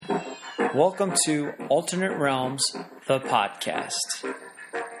Welcome to Alternate Realms, the podcast.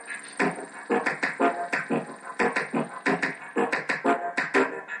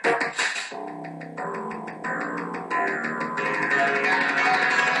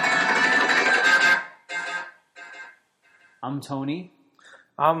 I'm Tony.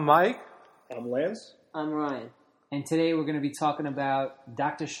 I'm Mike. I'm Lance. I'm Ryan. And today we're going to be talking about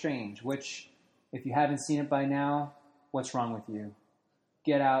Doctor Strange, which, if you haven't seen it by now, what's wrong with you?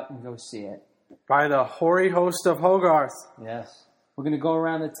 Get out and go see it. By the hoary host of Hogarth. Yes. We're going to go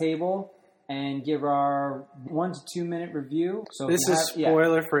around the table and give our 1 to 2 minute review. So This is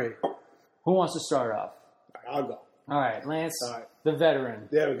spoiler free. Who wants to start off? I'll go. All right, Lance, All right. the veteran.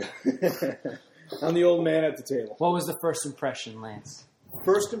 There we go. I'm the old man at the table. What was the first impression, Lance?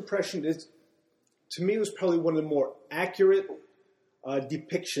 First impression is, to me, was probably one of the more accurate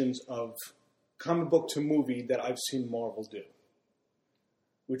depictions of comic book to movie that I've seen Marvel do,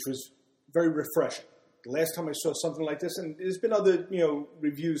 which was very refreshing. The last time I saw something like this, and there's been other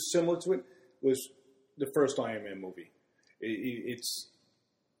reviews similar to it, was the first Iron Man movie. It's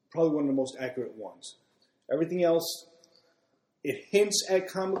probably one of the most accurate ones. Everything else, it hints at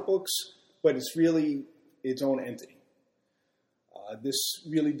comic books, but it's really its own entity. This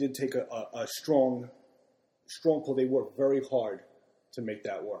really did take a strong pull. They worked very hard to make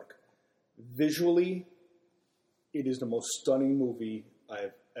that work. Visually, it is the most stunning movie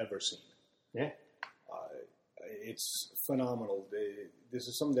I've ever seen. Yeah. It's phenomenal. This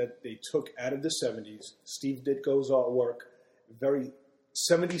is something that they took out of the 70s. Steve Ditko's artwork, very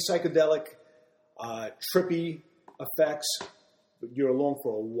 70s psychedelic, trippy effects, but you're along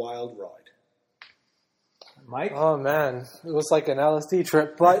for a wild ride. Mike? Oh man, it was like an LSD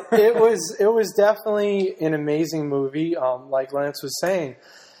trip, but it was definitely an amazing movie. Like Lance was saying,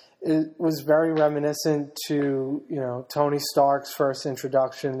 it was very reminiscent to Tony Stark's first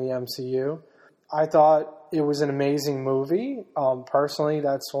introduction in the MCU. I thought it was an amazing movie. Personally,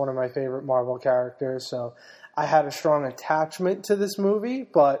 that's one of my favorite Marvel characters, so I had a strong attachment to this movie.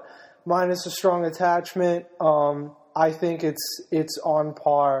 But minus a strong attachment, I think it's on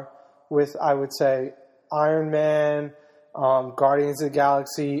par with, I would say, Iron Man, Guardians of the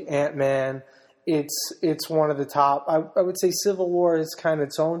Galaxy, Ant-Man. It's one of the top. I would say Civil War is kind of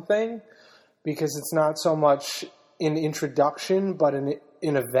its own thing because it's not so much an introduction but an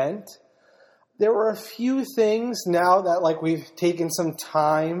event. There were a few things now that we've taken some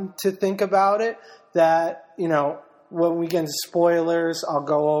time to think about it that, when we get into spoilers, I'll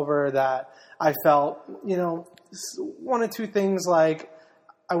go over that I felt, one or two things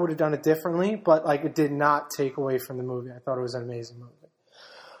I would have done it differently, but it did not take away from the movie. I thought it was an amazing movie.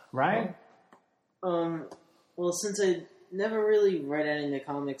 Right? Well, since I never really read any of the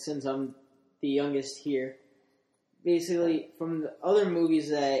comics since I'm the youngest here, basically from the other movies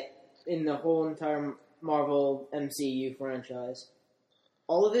that in the whole entire Marvel MCU franchise,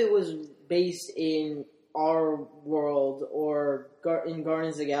 all of it was based in our world or in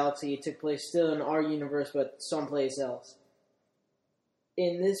Guardians of the Galaxy. It took place still in our universe, but someplace else.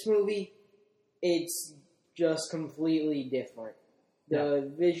 In this movie, it's just completely different.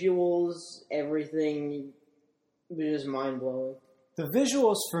 The visuals, everything was just mind-blowing. The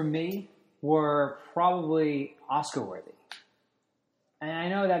visuals for me were probably Oscar-worthy. And I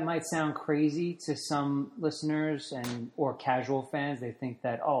know that might sound crazy to some listeners or casual fans. They think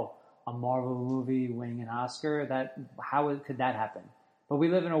that, a Marvel movie winning an Oscar, how could that happen? But we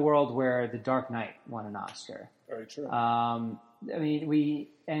live in a world where The Dark Knight won an Oscar. Very true. I mean,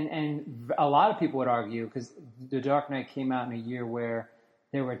 and a lot of people would argue, because The Dark Knight came out in a year where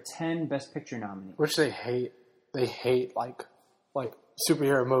there were 10 Best Picture nominees. Which they hate. They hate like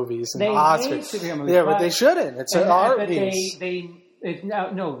superhero movies and they Oscars. Hate superhero movies. Yeah, but they shouldn't. It's an art piece.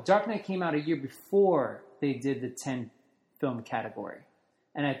 No, Dark Knight came out a year before they did the 10 film category.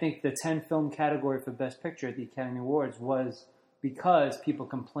 And I think the 10 film category for Best Picture at the Academy Awards was because people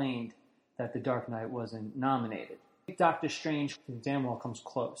complained that The Dark Knight wasn't nominated. Doctor Strange damn well comes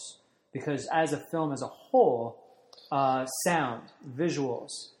close because as a film as a whole, sound, visuals,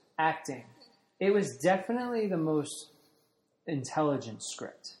 acting, it was definitely the most intelligent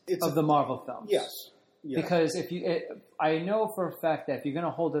script of the Marvel films. Yes. Because I know for a fact that if you're going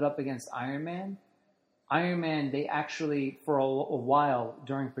to hold it up against Iron Man, they actually, for a while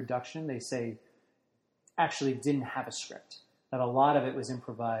during production, they say actually didn't have a script. That a lot of it was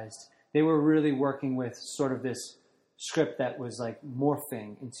improvised. They were really working with sort of this script that was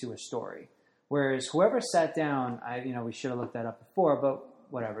morphing into a story. Whereas whoever sat down, we should have looked that up before, but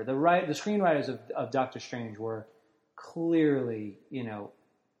whatever. The screenwriters of Doctor Strange were clearly,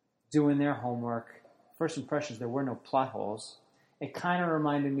 doing their homework. First impressions, there were no plot holes. it kind of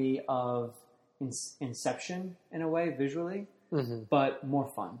reminded me of Inception in a way, visually, but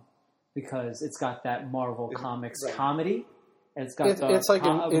more fun because it's got that Marvel Comics comedy. And it's got it's like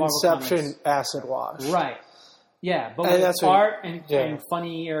an Inception acid wash. Right. Yeah, but with art and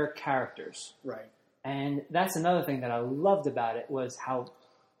funnier characters. Right. And that's another thing that I loved about it was how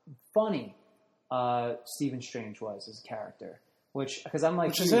funny Stephen Strange was as a character. Which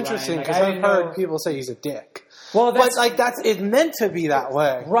is interesting because I've heard people say he's a dick. Well, but it's meant to be that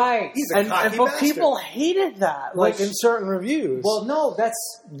way, right? But people hated that, in certain reviews. Well, no, that's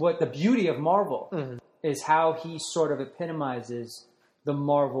what the beauty of Marvel is how he sort of epitomizes the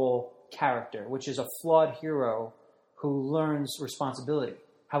Marvel character, which is a flawed hero who learns responsibility,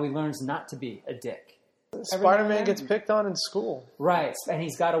 how he learns not to be a dick. Spider-Man gets picked on in school. Right, and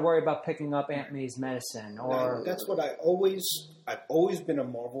he's got to worry about picking up Aunt May's medicine. That's what I've always been a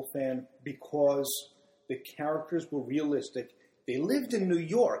Marvel fan because the characters were realistic. They lived in New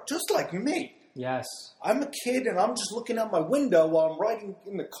York, just like me. Yes. I'm a kid, and I'm just looking out my window while I'm riding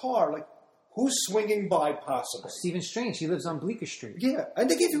in the car, like, who's swinging by possibly? Stephen Strange, he lives on Bleecker Street. Yeah, and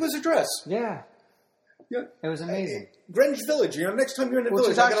they gave you his address. Yeah. Yeah. It was amazing. Greenwich Village. Next time you're in the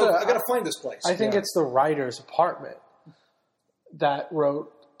village, I got to find this place. I think it's the writer's apartment that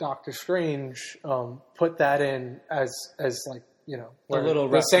wrote Doctor Strange. Put that in as where little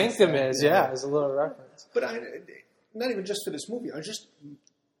the Sanctum is. As a little reference. But not even just for this movie.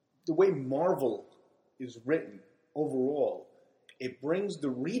 The way Marvel is written overall, it brings the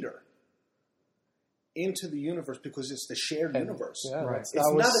reader into the universe because it's the shared universe. Yeah, right. It's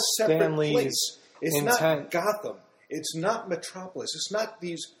not a separate Stanley's place. It's intent. not Gotham. It's not Metropolis. It's not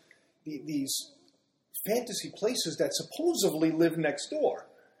these fantasy places that supposedly live next door.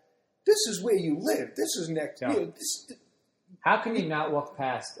 This is where you live. This is next. Yeah. How can you not walk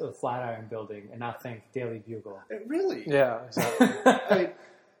past a Flatiron building and not think Daily Bugle? Really? Yeah, exactly.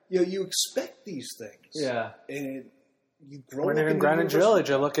 You expect these things. Yeah. And you grow When up you're in the Greenwich universe. Village,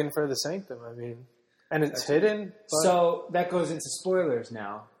 you're looking for the Sanctum. And it's hidden. But... So that goes into spoilers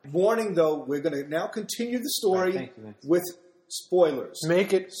now. Warning, though, we're going to now continue the story Thank you, Vince. with spoilers.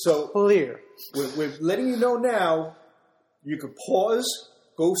 Make it So clear. We're letting you know now. You could pause,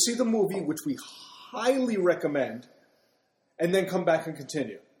 go see the movie, which we highly recommend, and then come back and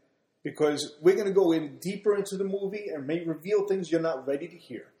continue. Because we're going to go in deeper into the movie and may reveal things you're not ready to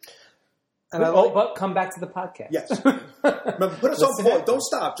hear. And but come back to the podcast. Yes. Remember, put us on pause. Don't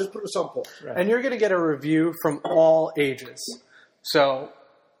stop. Just put us on pause. Right. And you're going to get a review from all ages. So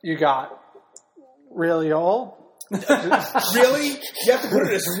you got really old. Really? You have to put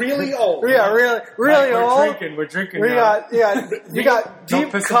it as really old. Yeah, really old. We're drinking. You got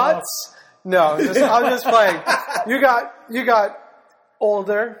deep cuts. No, I'm just playing. You got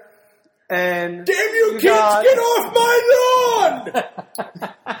older, and Damn you kids! Get off my lawn!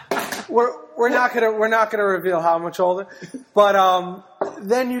 We're not gonna reveal how much older, but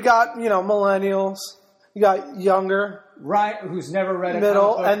then you got millennials, you got younger, right? Who's never read a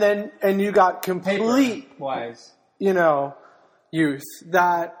middle, comic book. and you got complete wise, youth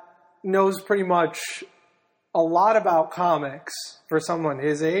that knows pretty much a lot about comics for someone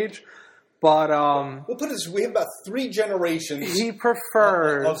his age, but we'll put it this: we have about 3 generations. He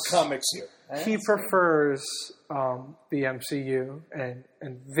prefers of comics here. He prefers the MCU and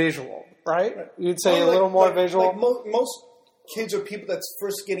visual, right? You'd say a little more visual. Like most kids or people that's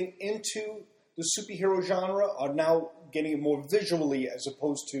first getting into the superhero genre are now getting it more visually as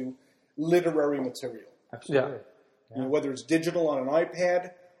opposed to literary material. Absolutely. Yeah. Whether it's digital on an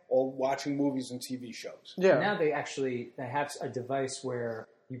iPad or watching movies and TV shows. Yeah. Now they have a device where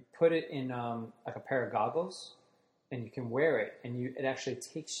you put it in like a pair of goggles. And you can wear it, and it actually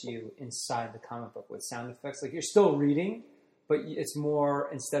takes you inside the comic book with sound effects. Like you're still reading, but it's more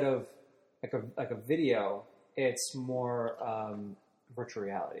instead of like a video, it's more virtual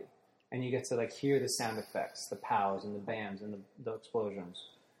reality, and you get to hear the sound effects, the pows and the bams and the explosions.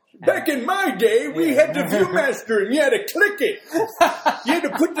 Back in my day, we had the Viewmaster, and you had to click it. You had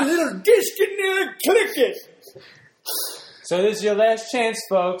to put the little disc in there and click it. So this is your last chance,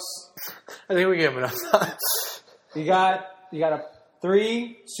 folks. I think we gave him enough time. You got a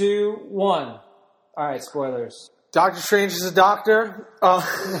 3, 2, 1. All right, spoilers. Doctor Strange is a doctor.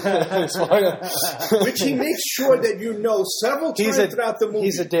 Which he makes sure that you know several times throughout the movie.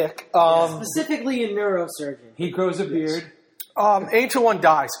 He's a dick. Specifically a neurosurgeon. He grows a beard. Ancient One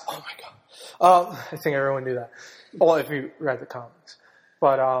dies. Oh my god. I think everyone knew that. Well, if you read the comics.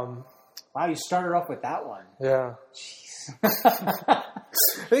 But wow, you started off with that one. Yeah. I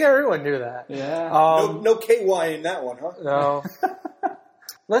think everyone knew that. Yeah. No KY in that one, huh? No.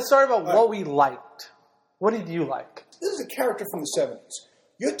 Let's start about what we liked What did you like? This is a character from the 70s.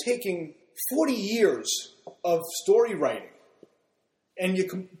 You're taking 40 years of story writing, and you're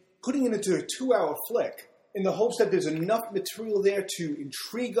putting it into a 2-hour flick in the hopes that there's enough material there to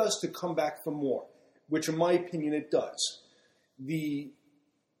intrigue us to come back for more, which in my opinion it does. The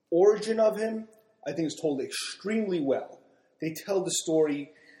origin of him, I think, is told extremely well. They tell the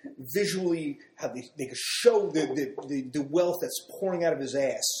story visually, how they can show the wealth that's pouring out of his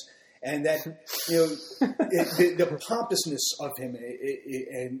ass, and that, you know, the pompousness of him,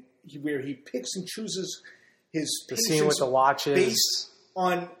 and where he picks and chooses his The scene with the watches. based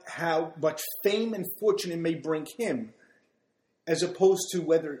on how much fame and fortune it may bring him, as opposed to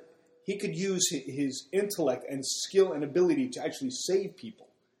whether he could use his intellect and skill and ability to actually save people.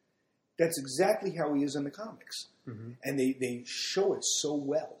 That's exactly how he is in the comics. Mm-hmm. And they show it so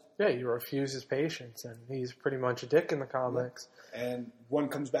well. Yeah, he refuses patience, and he's pretty much a dick in the comics. Yeah. And one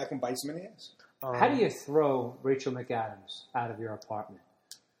comes back and bites him in the ass. How do you throw Rachel McAdams out of your apartment?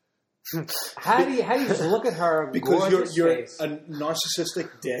 How do you just look at her because you're face? a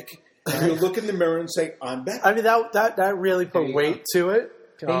narcissistic dick, and you look in the mirror and say, "I'm back." I mean, that really put weight to it.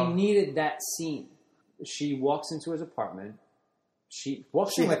 They needed that scene. She walks into his apartment. She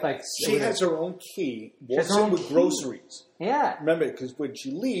walks in with like... She has her own key. Walks in with groceries. Yeah. Remember, because when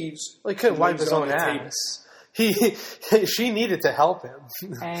she leaves... Well, he couldn't wipe his own ass. She needed to help him.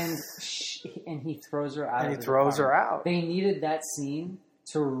 And he throws her out. And he throws her out. They needed that scene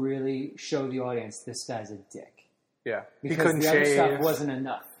to really show the audience this guy's a dick. Yeah. Because he couldn't the other shave. stuff wasn't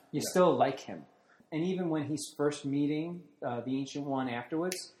enough. You still like him. And even when he's first meeting the Ancient One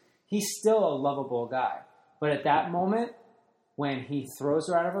afterwards, he's still a lovable guy. But at that moment, when he throws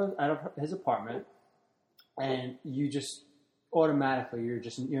her out of his apartment, and you just automatically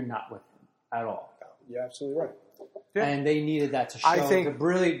you're not with him at all. You're absolutely right. Yeah. And they needed that to show, to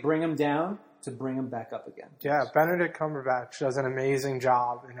really bring him down, to bring him back up again. Yeah, Benedict Cumberbatch does an amazing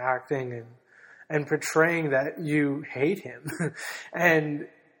job in acting and portraying that you hate him. And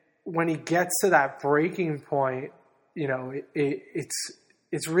when he gets to that breaking point, you know,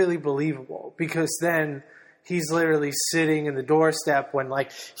 it's really believable, because then he's literally sitting in the doorstep when,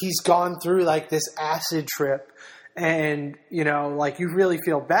 like, he's gone through, like, this acid trip, and, you know, like, you really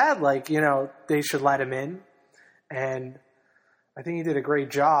feel bad, like, you know, they should let him in. And I think he did a great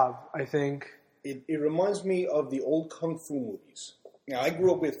job. I think it reminds me of the old kung fu movies. Now, I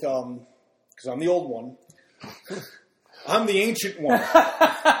grew up with, because I'm the old one, I'm the ancient one.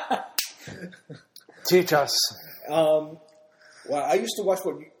 Teach us. Well, I used to watch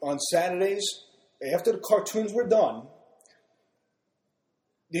on Saturdays, after the cartoons were done,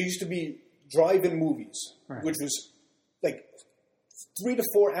 there used to be drive-in movies, right, which was like 3 to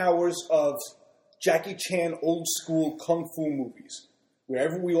 4 hours of Jackie Chan old school kung fu movies,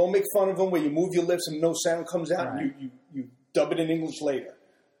 wherever we all make fun of them, where you move your lips and no sound comes out, right, and you dub it in English later.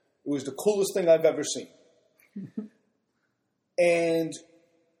 It was the coolest thing I've ever seen. And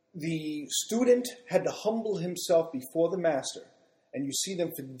the student had to humble himself before the master, and you see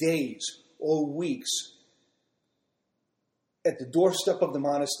them for days or weeks at the doorstep of the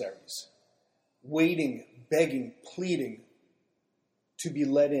monasteries, waiting, begging, pleading to be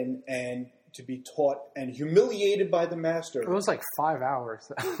let in and to be taught and humiliated by the master. It was like 5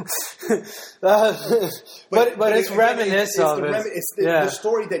 hours. but it's reminiscent of it. It's the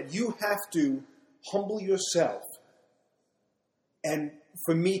story that you have to humble yourself, and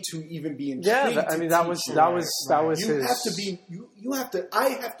for me to even be intrigued. Yeah, I mean that was you his. Have to be. You have to. I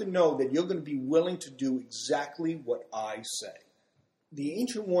have to know that you're going to be willing to do exactly what I say. The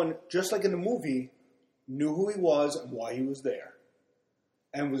Ancient One, just like in the movie, knew who he was and why he was there,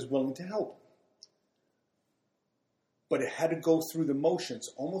 and was willing to help. But it had to go through the motions,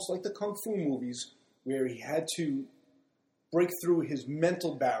 almost like the Kung Fu movies, where he had to break through his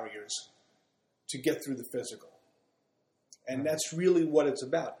mental barriers to get through the physical. And that's really what it's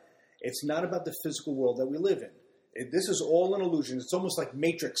about. It's not about the physical world that we live in. This is all an illusion. It's almost like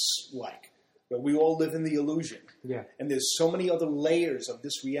Matrix-like, where we all live in the illusion. Yeah. And there's so many other layers of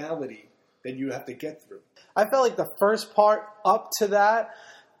this reality that you have to get through. I felt like the first part up to that,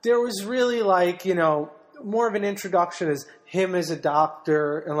 there was really like, you know, more of an introduction as him as a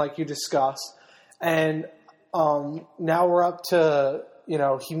doctor, and like you discussed. And now we're up to, you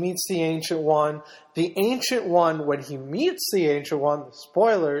know, he meets the Ancient One. The Ancient One, when he meets the Ancient One, the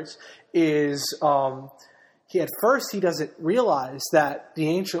spoilers, is at first he doesn't realize that the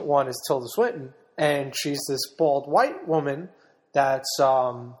Ancient One is Tilda Swinton, and she's this bald white woman that's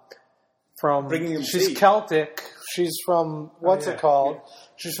she's Celtic. She's from, what's it called? Yeah.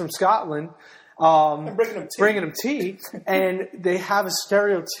 She's from Scotland. And bringing them tea. And they have a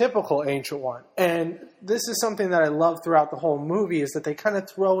stereotypical Ancient One. And this is something that I love throughout the whole movie, is that they kind of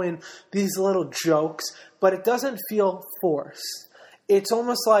throw in these little jokes, but it doesn't feel forced. It's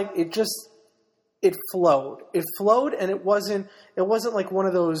almost like it flowed. It flowed, and it wasn't like one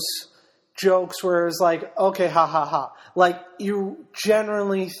of those jokes where it's like, okay, ha ha ha. Like, you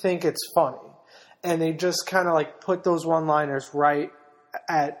generally think it's funny. And they just kind of like put those one-liners right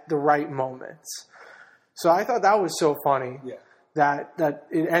at the right moments. So I thought that was so funny. Yeah. That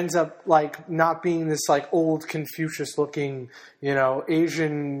it ends up like not being this like old Confucius looking,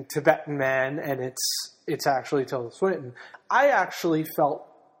 Asian Tibetan man, and it's actually Tilda Swinton. I actually felt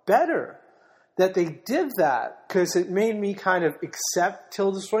better that they did that, because it made me kind of accept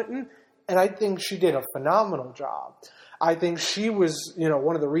Tilda Swinton, and I think she did a phenomenal job. I think she was,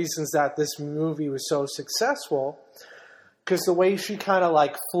 one of the reasons that this movie was so successful, because the way she kind of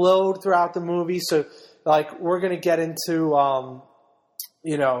like flowed throughout the movie. So like we're gonna get into,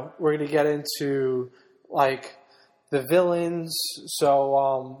 like the villains.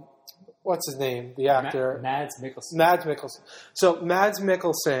 So what's his name? The actor Mads Mikkelsen. Mads Mikkelsen. So Mads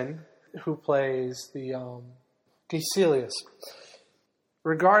Mikkelsen, who plays the Caecilius.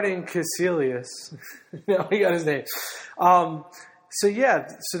 Regarding Caecilius, I got his name. So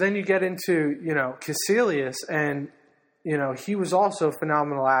then you get into, Caecilius, and, he was also a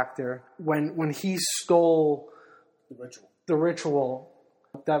phenomenal actor. When he stole the ritual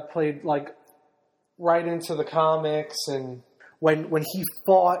that played like right into the comics, and when he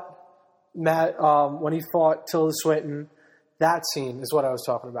fought Tilda Swinton, that scene is what I was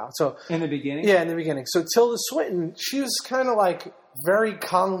talking about. So in the beginning? Yeah, in the beginning. So Tilda Swinton, she was kind of like very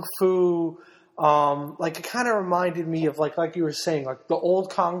kung fu. Like it kind of reminded me of like you were saying, like the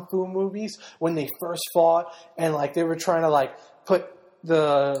old kung fu movies when they first fought, and like they were trying to like put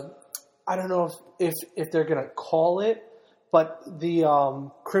I don't know if they're gonna call it, but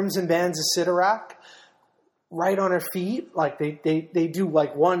the Crimson Bands of Sidorak right on her feet. Like they do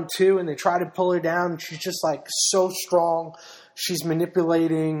like 1, 2, and they try to pull her down. She's just like so strong. She's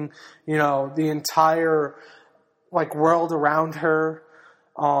manipulating, the entire like world around her.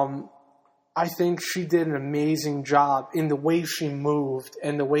 I think she did an amazing job in the way she moved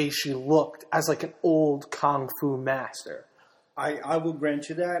and the way she looked as like an old kung fu master. I will grant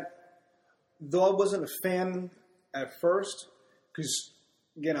you that. Though I wasn't a fan at first, because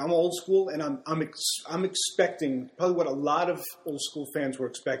again, I'm old school, and I'm expecting probably what a lot of old school fans were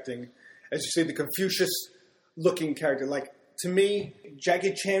expecting, as you say, the Confucius-looking character. Like, to me,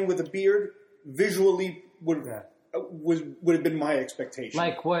 Jackie Chan with a beard visually would have been my expectation.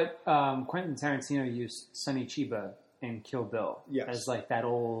 Like what Quentin Tarantino used Sonny Chiba in Kill Bill as like that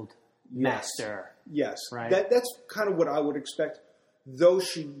old master. Yes, right. That's kind of what I would expect. Though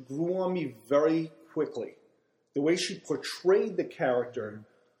she grew on me very quickly. The way she portrayed the character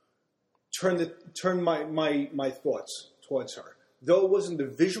turned my thoughts towards her. Though it wasn't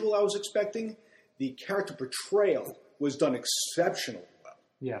the visual I was expecting, the character portrayal was done exceptionally well.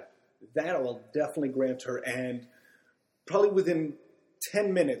 Yeah. That I'll definitely grant her. And probably within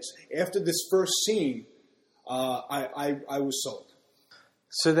 10 minutes after this first scene, I was sold.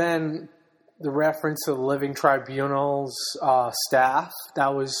 So then the reference to the Living Tribunal's staff,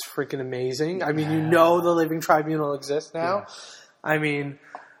 that was freaking amazing. I mean, the Living Tribunal exists now. Yeah. I mean,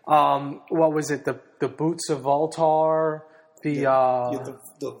 what was it? The Boots of Voltar? The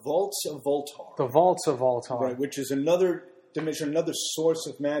Vaults of Voltar. The Vaults of Voltar. Right, which is another dimension, another source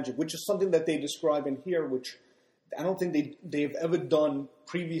of magic, which is something that they describe in here, which I don't think they've ever done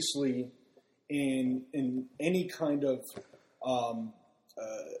previously in any kind of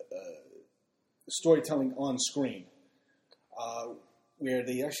storytelling on screen, where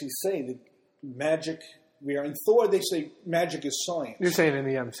they actually say that magic. Where in Thor they say magic is science. You're saying in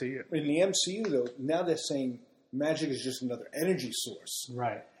the MCU. In the MCU, though, now they're saying magic is just another energy source.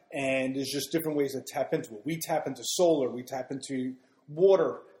 Right. And there's just different ways to tap into it. We tap into solar. We tap into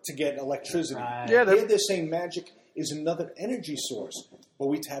water to get electricity. Right. Yeah, they're saying magic is another energy source, but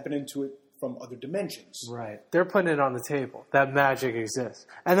we tap into it from other dimensions. Right. They're putting it on the table that magic exists.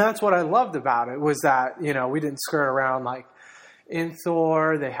 And that's what I loved about it, was that, we didn't skirt around like in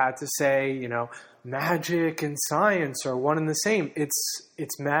Thor. They had to say, magic and science are one and the same.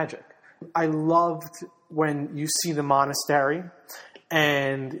 It's magic. I loved when you see the monastery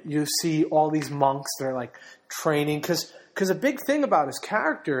and you see all these monks that are like training, because a big thing about his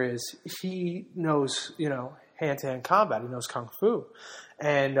character is he knows, hand-to-hand combat. He knows kung fu.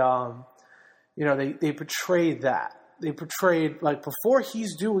 And, they portrayed that. They portrayed, like, before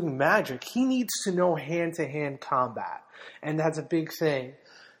he's doing magic, he needs to know hand-to-hand combat. And that's a big thing.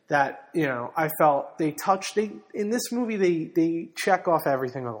 that, you know, I felt in this movie, they check off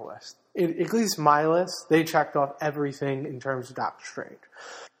everything on the list. At least my list, they checked off everything in terms of Doctor Strange.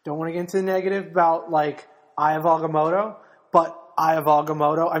 Don't want to get into the negative about, like, Eye of Agamotto, but Eye of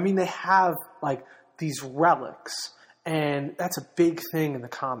Agamotto, I mean, they have, like, these relics, and that's a big thing in the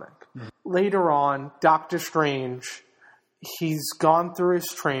comic. Mm-hmm. Later on, Doctor Strange, he's gone through his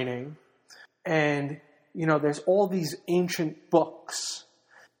training, and, you know, there's all these ancient books.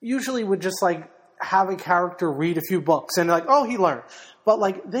 Usually would just, like, have a character read a few books, and like, oh, he learned. But,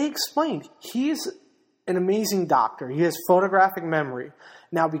 like, they explained, he's an amazing doctor. He has photographic memory.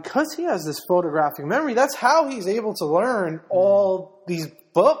 Now, because he has this photographic memory, that's how he's able to learn all these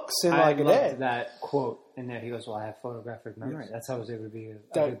books in, like, a day. I loved that quote in there. He goes, well, I have photographic memory. Yes. That's how I was able to be a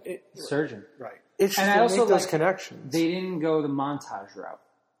good surgeon. Right. It's just to make those connections. They didn't go the montage route.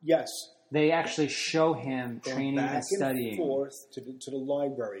 Yes. They actually show him training and studying. Back and forth to the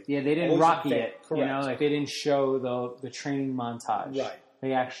library. Yeah, they didn't Rocky it. Correct. You know, like they didn't show the training montage. Right.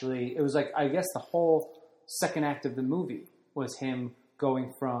 They actually, it was like, I guess the whole second act of the movie was him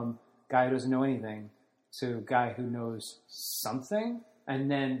going from guy who doesn't know anything to guy who knows something. And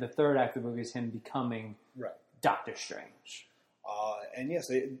then the third act of the movie is him becoming Doctor Strange. And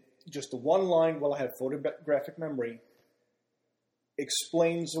yes, just the one line, well, I have photographic memory,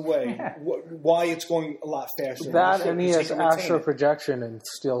 explains away why it's going a lot faster. That, and he has astral projection and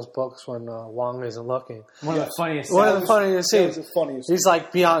steals books when Wong isn't looking. One of the funniest scenes. The funniest. He's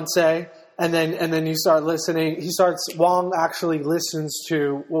like Beyonce, and then you start listening. Wong actually listens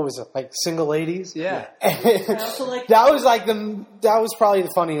to, what was it, like Single Ladies? Yeah. I also like that was probably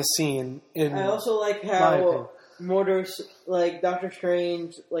the funniest scene. I also like how Mordo's, like, Doctor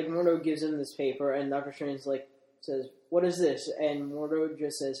Strange, like, Mordo gives him this paper, and Doctor Strange, like, says, what is this? And Mordo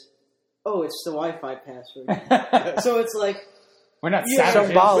just says, oh, it's the Wi-Fi password. So it's like, we're not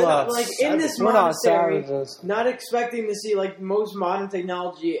savages. We're not, like, in this monastery, not expecting to see, like, most modern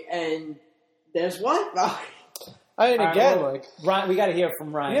technology, and there's Wi-Fi. I mean, again, Ryan, we got to hear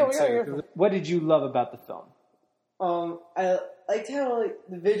from Ryan. Yeah, we got to hear from. What did you love about the film? I liked how, like,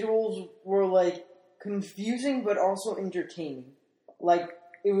 the visuals were, like, confusing but also entertaining. Like,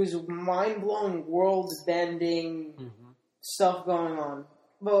 it was mind-blowing, world-bending stuff going on.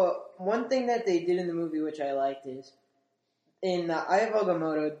 But one thing that they did in the movie, which I liked, is in the Eye of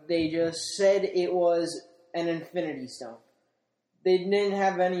Agamotto, they just said it was an Infinity Stone. They didn't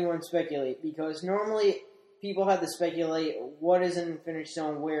have anyone speculate, because normally people had to speculate, what is an Infinity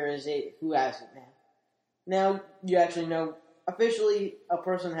Stone, where is it, who has it now? Now you actually know, officially, a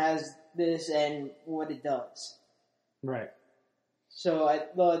person has this and what it does. Right. So I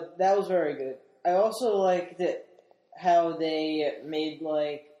thought that was very good. I also liked how they made,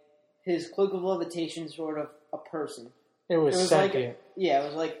 like, his cloak of levitation sort of a person. It was sentient. It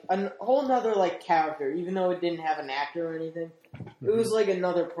was like a whole nother, like, character, even though it didn't have an actor or anything. Mm-hmm. It was like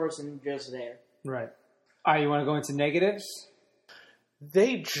another person just there. Right. All right, you want to go into negatives?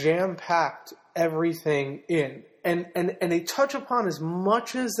 They jam-packed everything in. And they touch upon as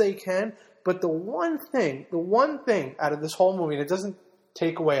much as they can. But the one thing out of this whole movie, and it doesn't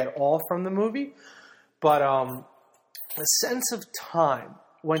take away at all from the movie, but a sense of time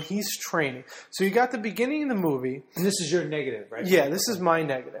when he's training. So you got the beginning of the movie. And this is your negative, right? Yeah, this is my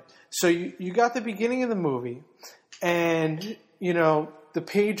negative. So you got the beginning of the movie, and, you know, the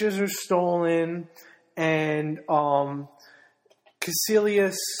pages are stolen, and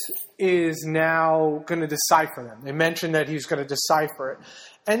Caecilius is now going to decipher them. They mentioned that he's going to decipher it.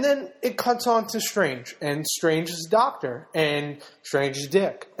 And then it cuts on to Strange. And Strange is Doctor. And Strange is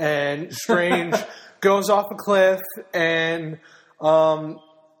Dick. And Strange goes off a cliff. And,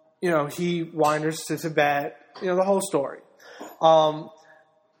 you know, he wanders to Tibet. You know, the whole story.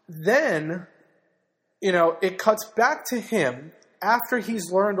 Then, you know, it cuts back to him after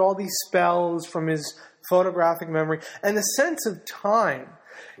he's learned all these spells from his photographic memory. And the sense of time.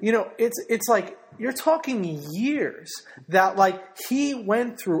 You know, it's like, you're talking years that, like, he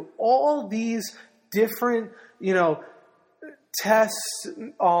went through all these different, you know, tests,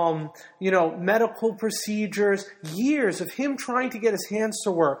 you know, medical procedures, years of him trying to get his hands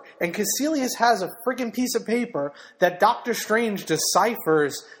to work. And Caecilius has a freaking piece of paper that Doctor Strange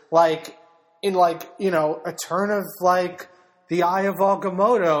deciphers, like, in, like, you know, a turn of, like, the Eye of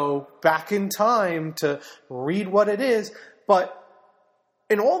Agamotto back in time to read what it is. But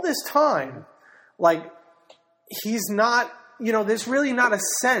in all this time, like, he's not, you know, there's really not a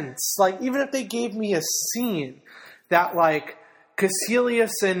sense. Like, even if they gave me a scene that, like,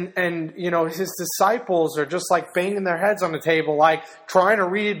 Caecilius and you know, his disciples are just, like, banging their heads on the table, like, trying to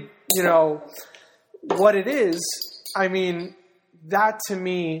read, you know, what it is. I mean, that to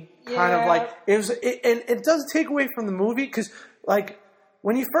me kind of like it doesn't take away from the movie because like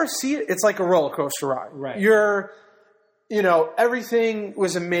when you first see it, it's like a roller coaster ride. Right. Everything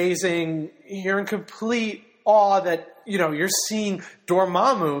was amazing. You're in complete awe that you're seeing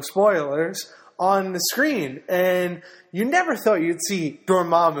Dormammu, spoilers, on the screen, and you never thought you'd see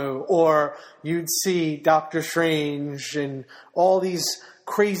Dormammu or you'd see Doctor Strange and all these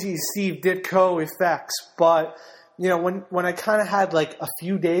crazy Steve Ditko effects, but when I kind of had like a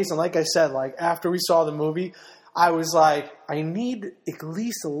few days, and like I said, like after we saw the movie, I was like, I need at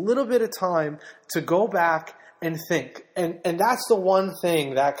least a little bit of time to go back and think. And that's the one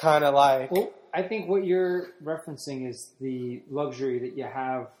thing that kind of like... Well, I think what you're referencing is the luxury that you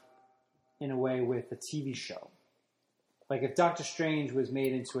have in a way with a TV show. Like if Doctor Strange was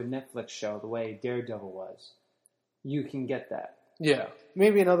made into a Netflix show the way Daredevil was, you can get that. Yeah.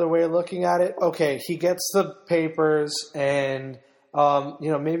 Maybe another way of looking at it. Okay, he gets the papers and,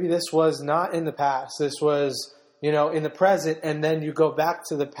 maybe this was not in the past. This was, in the present, and then you go back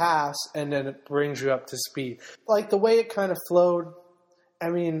to the past and then it brings you up to speed. Like the way it kind of flowed, I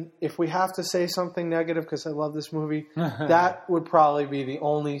mean, if we have to say something negative because I love this movie, that would probably be the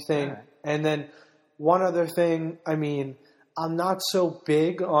only thing. Right. And then one other thing, I mean, I'm not so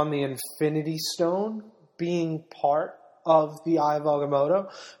big on the Infinity Stone being part of the Eye of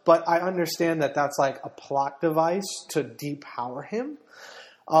Agamotto, but I understand that that's like a plot device to depower him.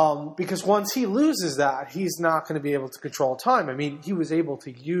 Because once he loses that, he's not going to be able to control time. I mean, he was able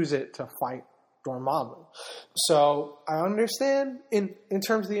to use it to fight Dormammu. So I understand in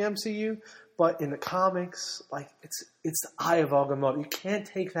terms of the MCU, but in the comics, like it's the Eye of Agamotto. You can't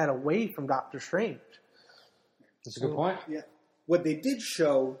take that away from Doctor Strange. That's a good point. Yeah. What they did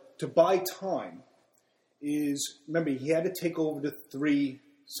show to buy time is, remember, he had to take over the 3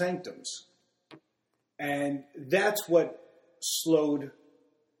 sanctums. And that's what slowed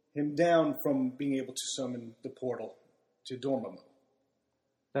him down from being able to summon the portal to Dormammu.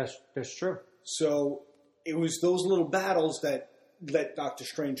 That's true. So it was those little battles that let Doctor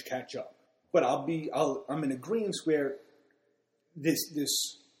Strange catch up. But I'm in agreement where this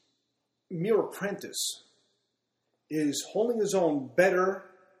mere apprentice is holding his own better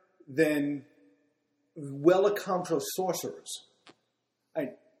than well-accomplished sorcerers.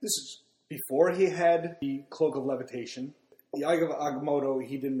 This is before he had the Cloak of Levitation. The Eye of Agamotto,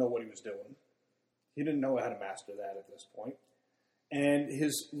 he didn't know what he was doing. He didn't know how to master that at this point. And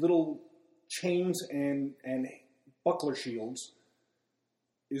his little chains and buckler shields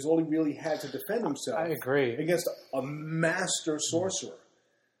is all he really had to defend himself. I agree. Against a master sorcerer.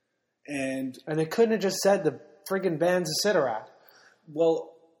 And they couldn't have just said the friggin' Bands of Cyttorak.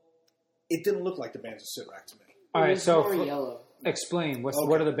 Well, it didn't look like the Bands of Cyttorak to me. All right, so yellow. Explain.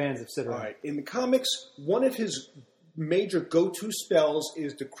 What are the Bands of Cyttorak? All right. In the comics, one of his major go-to spells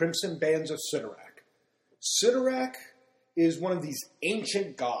is the Crimson Bands of Cyttorak. Cyttorak is one of these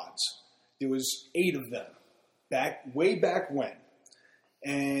ancient gods. There was 8 of them, way back when.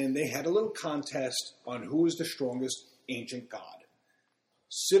 And they had a little contest on who was the strongest ancient god.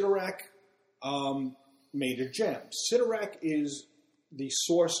 Cyttorak made a gem. Cyttorak is the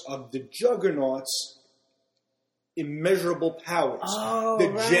source of the Juggernaut's immeasurable powers. Oh, the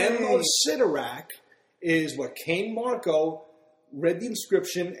right. gem of Cyttorak is what Cain Marko read the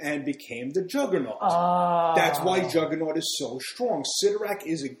inscription and became the Juggernaut. That's why Juggernaut is so strong. Cyttorak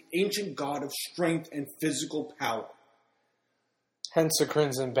is an ancient god of strength and physical power. Hence the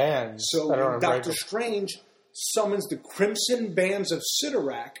Crimson Bands. So when Doctor Strange summons the Crimson Bands of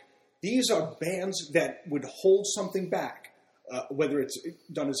Cyttorak, these are bands that would hold something back, whether it's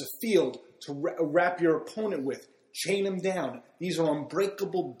done as a field, to wrap your opponent with, chain him down. These are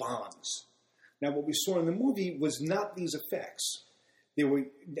unbreakable bonds. Now, what we saw in the movie was not these effects. They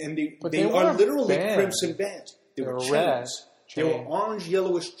are literally crimson bands. They were chains. They were orange,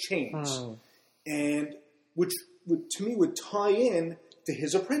 yellowish chains. And which to me would tie in to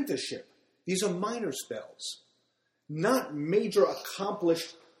his apprenticeship. These are minor spells, not major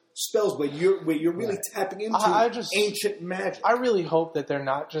accomplished spells where you're really tapping into ancient magic. I really hope that they're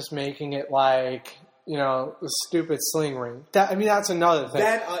not just making it like, the stupid sling ring. That's another thing.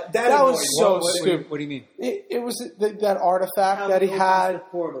 That was so stupid. What do you mean? It was that artifact that he had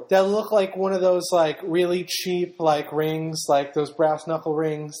that looked like one of those like really cheap like rings, like those brass knuckle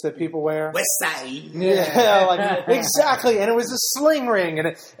rings that people wear. West Side. Yeah, like exactly. And it was a sling ring, and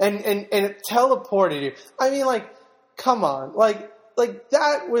it teleported you. I mean, like, come on, like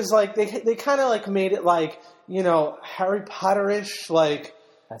that was like they kind of like made it like Harry Potter-ish, like.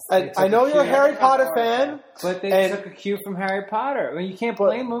 I know you're a Harry Potter fan. But they took a cue from Harry Potter. I mean, you can't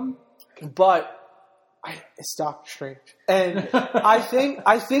blame them. But It's Doctor Strange, and I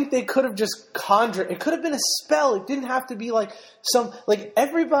think they could have just conjured. It could have been a spell. It didn't have to be like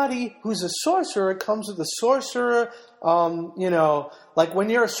everybody who's a sorcerer comes with a sorcerer. Like when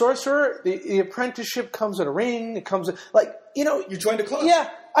you're a sorcerer, the apprenticeship comes with a ring. It comes with You joined a club. Yeah,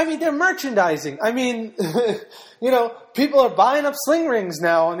 I mean they're merchandising. I mean, people are buying up sling rings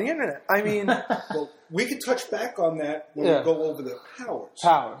now on the internet. I mean, Well, we can touch back on that when we go over the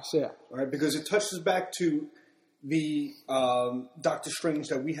powers. Yeah. All right, because it touches back to the Doctor Strange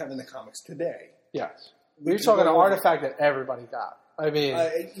that we have in the comics today. Yes. You're talking an artifact that everybody got. I mean,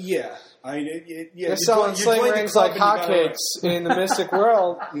 yeah. they're selling sling rings like hotcakes in the Mystic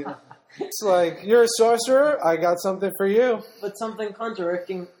world. Yeah. It's like, you're a sorcerer, I got something for you. But something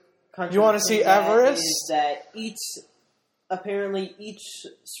contradicting. You want to see Everest? Is that apparently each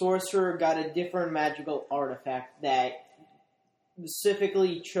sorcerer got a different magical artifact that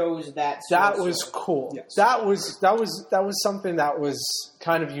specifically chose that sorcerer. That was cool. Yes. That was something that was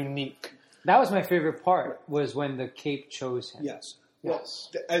kind of unique. That was my favorite part, was when the cape chose him. Yes. Yes.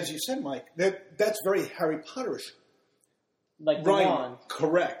 Well, as you said, Mike, that's very Harry Potterish. Like the wand.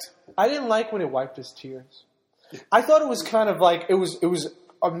 Correct. I didn't like when it wiped his tears. I thought it was kind of like it was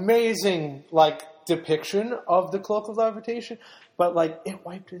amazing depiction of the cloak of levitation, but it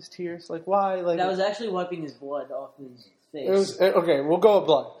wiped his tears. Like why? That was actually wiping his blood off his face. It was okay. We'll go with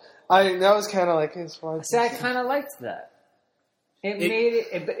blood. That was kind of like his. See, I kind of liked that. It made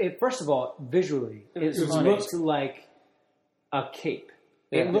it. First of all, visually, it looked like a cape.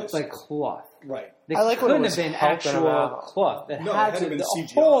 It looked like cloth. Right. It I like when it couldn't was have been helping him actual out. cloth. It No, had it had to to been the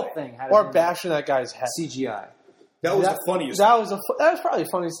CGI. whole thing had to Or be bashing that guy's head. CGI. That was the funniest. That was probably the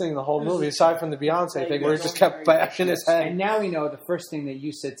funniest thing in the whole movie, aside from the Beyonce thing, where he just kept bashing his head. And now we know the first thing that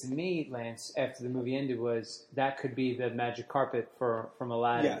you said to me, Lance, after the movie ended was that could be the magic carpet from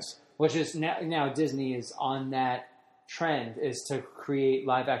Aladdin. Yes. Which is now Disney is on that trend, is to create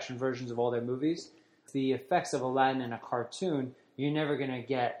live action versions of all their movies. The effects of Aladdin in a cartoon, you're never going to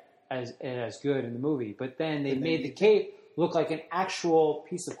get as good in the movie. But then they made the cape look like an actual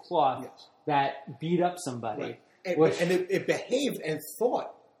piece of cloth that beat up somebody. Right. And it behaved and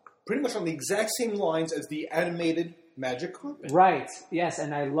thought pretty much on the exact same lines as the animated magic carpet. Right. Yes,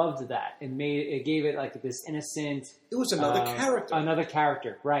 and I loved that. It gave it this innocent. It was another character. Another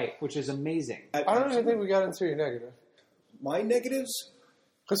character, right? Which is amazing. I don't even think we got into your negative. My negatives.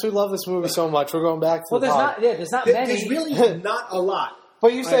 Because we love this movie so much, we're going back to the pod. There's not many. There's really not a lot.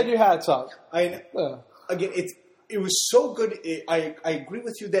 But you said you had some. Again, it was so good. I agree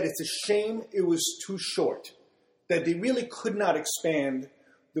with you that it's a shame it was too short. That they really could not expand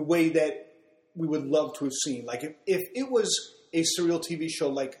the way that we would love to have seen. Like if it was a serial TV show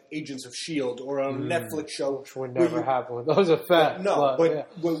like Agents of S.H.I.E.L.D. or a Netflix show. Which would never happen. Those are facts. Where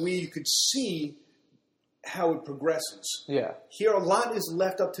we could see how it progresses. Yeah. Here, a lot is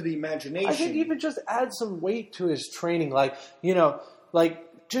left up to the imagination. I think even just add some weight to his training.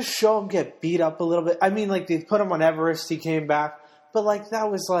 Just show him get beat up a little bit. I mean, they put him on Everest, he came back. But, that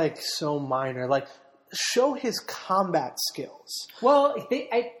was, so minor. Show his combat skills. Well,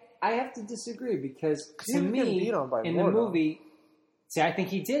 I have to disagree because to me, in the movie, I think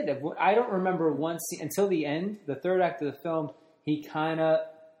he did. I don't remember one scene until the end, the third act of the film. He kind of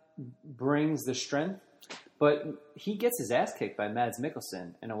brings the strength, but he gets his ass kicked by Mads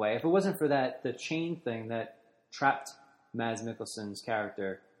Mikkelsen in a way. If it wasn't for the chain thing that trapped Mads Mikkelsen's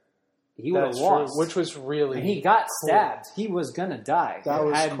character, he would have lost. Which was really and he got stabbed. He was gonna die. That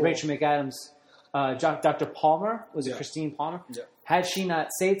was had cool. Rachel McAdams. Dr. Palmer, was it Christine Palmer? Yeah. Had she not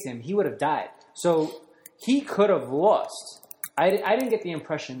saved him, he would have died. So he could have lost. I didn't get the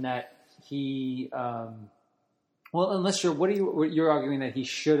impression that he. Unless you're arguing that he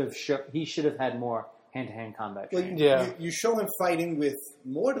should have had more hand-to-hand combat training. You show him fighting with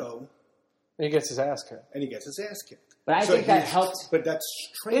Mordo, and he gets his ass kicked. But I think that helped. But that's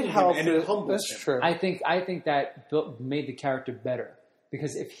training him and it humbles That's him. true. I think that made the character better.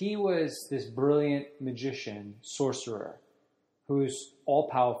 Because if he was this brilliant magician, sorcerer, who's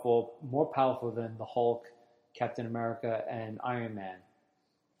all-powerful, more powerful than the Hulk, Captain America, and Iron Man,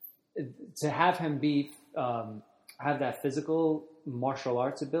 to have him have that physical martial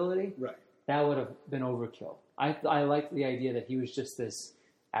arts ability, Right. that would have been overkill. I liked the idea that he was just this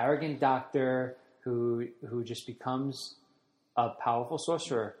arrogant doctor who just becomes a powerful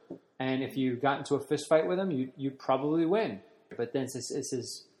sorcerer. And if you got into a fist fight with him, you'd probably win. But then it's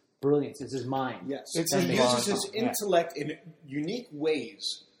his brilliance, it's his mind. Yes. It's he his uses his intellect in unique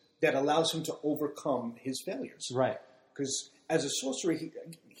ways that allows him to overcome his failures. Right. Because as a sorcerer,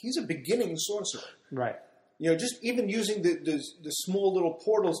 he's a beginning sorcerer. Right. Just even using the small little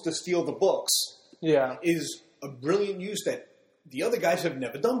portals to steal the books. Yeah. is a brilliant use that the other guys have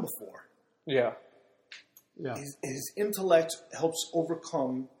never done before. Yeah. Yeah. His intellect helps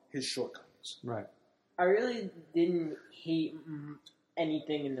overcome his shortcomings. Right. I really didn't hate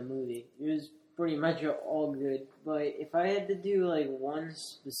anything in the movie. It was pretty much all good. But if I had to do like one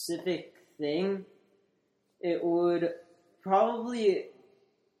specific thing, it would probably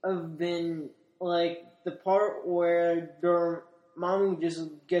have been like the part where Dormammu just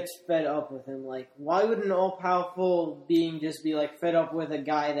gets fed up with him. Like, why would an all-powerful being just be like fed up with a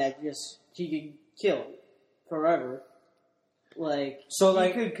guy that just he could kill forever? Like, So,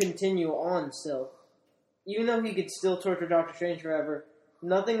 he could continue on still. Even though he could still torture Doctor Strange forever,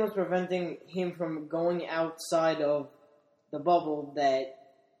 nothing was preventing him from going outside of the bubble that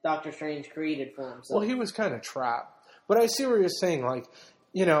Doctor Strange created for himself. Well, he was kind of trapped. But I see what you're saying. Like,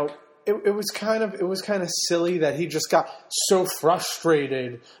 you know, it was kind of silly that he just got so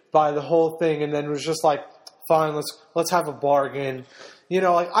frustrated by the whole thing, and then was just like, fine, let's have a bargain. You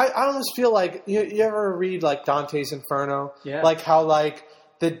know, like I almost feel like you ever read like Dante's Inferno? Yeah. Like how like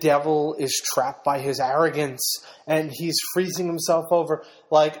the devil is trapped by his arrogance and he's freezing himself over.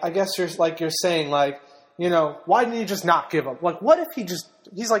 Like, I guess you're saying, like, you know, why didn't he just not give up? Like, what if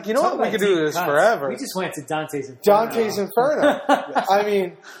he's like, you know what, we could do this forever. We just went to Dante's Inferno. Dante's Inferno. I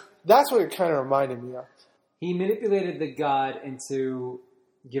mean, that's what it kind of reminded me of. He manipulated the god into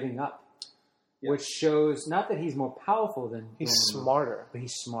giving up, which shows not that he's more powerful than He's Dormammu, smarter. but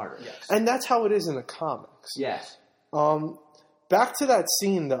he's smarter. Yes. And that's how it is in the comics. Yes. Back to that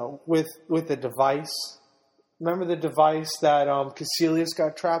scene, though, with the device. Remember the device that Caecilius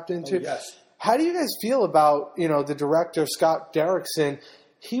got trapped into? Oh, yes. How do you guys feel about, you know, the director, Scott Derrickson?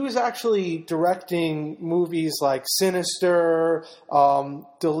 He was actually directing movies like Sinister,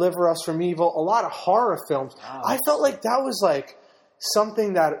 Deliver Us from Evil, a lot of horror films. Wow. I felt like that was like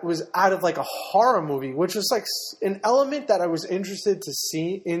something that was out of like a horror movie, which was like an element that I was interested to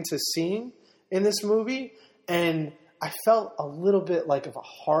seeing in this movie. And I felt a little bit like of a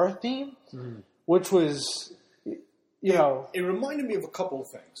horror theme, which was, you know... It reminded me of a couple of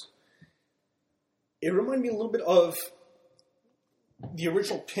things. It reminded me a little bit of the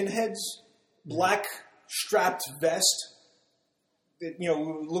original Pinhead's black strapped vest. It, you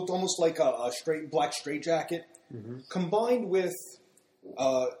know, looked almost like a black straitjacket, combined with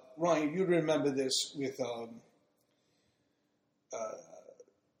Ryan. You remember this with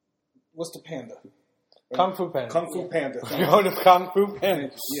what's the panda? Kung Fu Panda. Kung Fu Panda. We're going to Kung Fu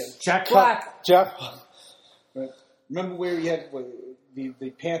Panda. Yeah. Jack Black. Jack. Right. Remember where you had the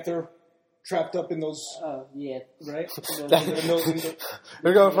panther trapped up in those? Oh, yeah. Right.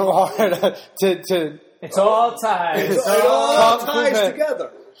 We're going from horror to It's all tied. It all Kung Fu ties Panda.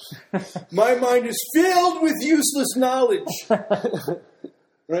 together. My mind is filled with useless knowledge.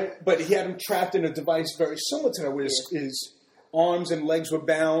 Right? But he had him trapped in a device very similar to that, where his arms and legs were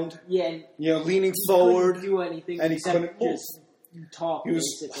bound. Yeah, and You know, leaning he forward. couldn't do anything and he except couldn't move. just talk. He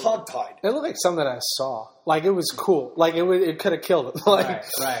was basically. hogtied. It looked like something I saw. Like, it was cool. Like, it could have killed him. Like,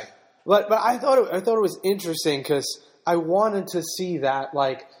 Right. But I thought it was interesting because I wanted to see that,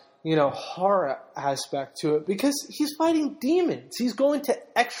 like, you know, horror aspect to it, because he's fighting demons. He's going to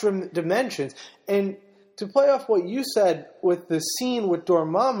extra dimensions. And to play off what you said with the scene with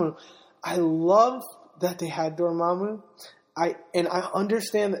Dormammu, I love that they had Dormammu. I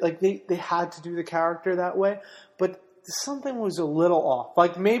understand that, like, they had to do the character that way, but something was a little off.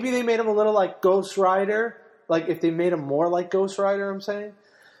 Like, maybe they made him a little like Ghost Rider. Like, if they made him more like Ghost Rider, I'm saying.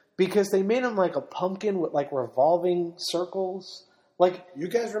 Because they made him like a pumpkin with like revolving circles. Like, You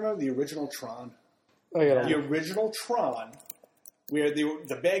guys remember the original Tron? oh, yeah. The original Tron, where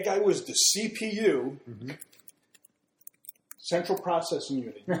the bad guy was the CPU, Central Processing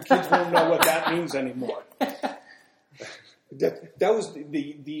Unit. You kids won't know what that means anymore. That was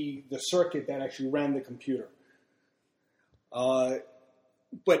the circuit that actually ran the computer.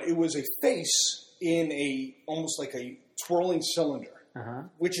 But it was a face in almost like a twirling cylinder,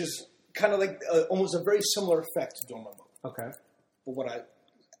 which is kind of like almost a very similar effect to Dormammu. Okay. But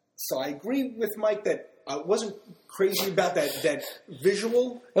so I agree with Mike that I wasn't crazy about that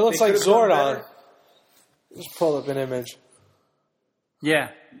visual. It looks They like could've done Zordon. better. Just pull up an image.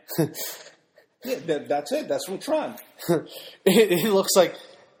 Yeah. Yeah, that's it. That's from Tron. It looks like...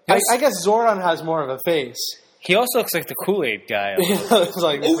 I guess Zordon has more of a face. He also looks like the Kool-Aid guy. It's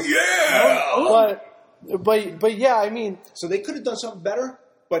like, Oh yeah! but yeah, I mean, So they could have done something better,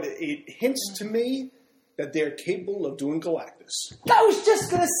 but it hints to me that they're capable of doing Galactus. I was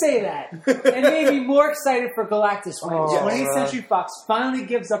just going to say that. It made me more excited for Galactus when 20th right. Century Fox finally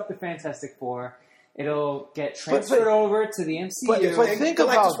gives up the Fantastic Four It'll get transferred over to the MCU. But think Galactus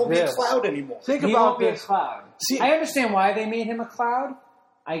about won't be a this. cloud anymore. Think He about won't be a this. cloud. See- I understand why they made him a cloud.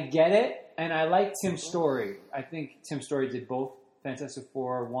 I get it, and I like Tim's story. I think Tim Story did both Fantastic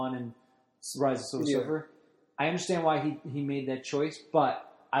Four 1 and Rise of Silver Surfer. I understand why he made that choice, but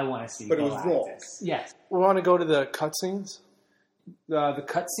I want to see But it was Galactus. wrong. Yes. We want to go to the cutscenes? The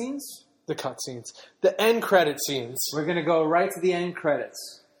cutscenes, The cutscenes. The end credit scenes. we're going to go right to the end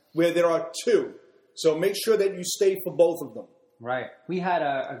credits. Where there are 2. So make sure that you stay for both of them. Right. We had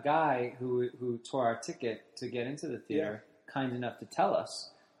a guy who tore our ticket to get into the theater, kind enough to tell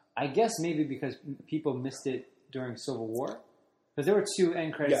us. I guess maybe because people missed it during Civil War. Because there were 2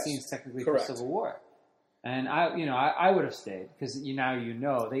 end credit Yes, scenes technically correct. for Civil War. And I would have stayed because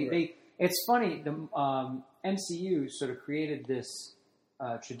they it's funny, the MCU sort of created this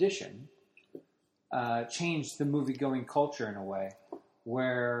tradition, changed the movie going culture in a way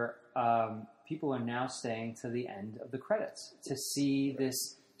where people are now staying to the end of the credits to see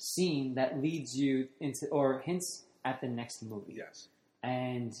this scene that leads you into or hints at the next movie. Yes.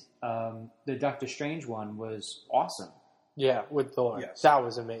 And the Doctor Strange one was awesome. Yeah, with Thor. Yes. That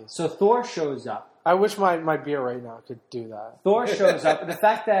was amazing. So Thor shows up. I wish my beer right now could do that. Thor shows up. The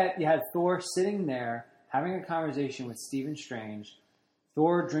fact that you had Thor sitting there having a conversation with Stephen Strange,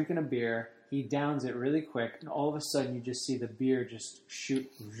 Thor drinking a beer, he downs it really quick, and all of a sudden you just see the beer just shoot.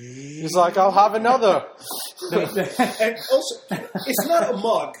 He's like, I'll have another. And also, it's not a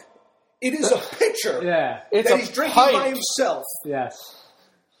mug. It is a pitcher Yeah. It's that a he's drinking pipe. by himself. Yes.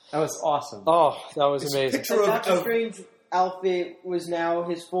 That was awesome. Oh, that was It's amazing. picture The of, Doctor of Strange outfit was now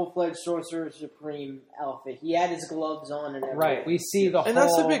his full-fledged Sorcerer Supreme outfit. He had his gloves on and everything. Right. We see the whole... And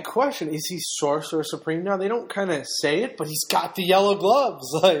that's the big question. Is he Sorcerer Supreme now? They don't kind of say it, but he's got the yellow gloves.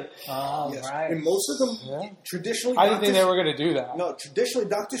 Like, Oh, yes. right. And most of them, Yeah. traditionally, I didn't think Doctor- they were going to do that. No, traditionally,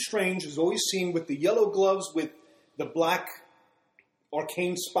 Doctor Strange is always seen with the yellow gloves with the black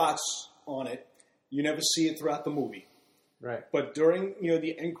arcane spots on it. You never see it throughout the movie. Right. But during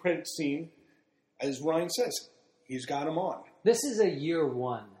the end credit scene, as Ryan says, he's got him on. This is a year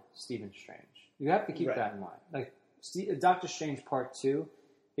 1 Stephen Strange. You have to keep Right. that in mind. Like, Doctor Strange Part 2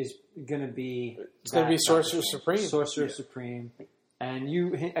 is going to be... It's going to be that Sorcerer Doctor Strange. Supreme. Sorcerer Supreme. And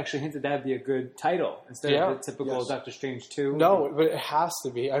you actually hinted that would be a good title instead Yeah. of the typical Yes. Doctor Strange 2. No, but it has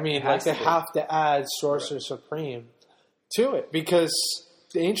to be. I mean, It like has they to be. have to add Sorcerer Supreme to it because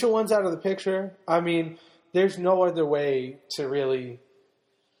the Ancient One's out of the picture. I mean, there's no other way to really,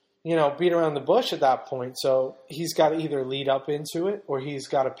 beat around the bush at that point. So he's got to either lead up into it or he's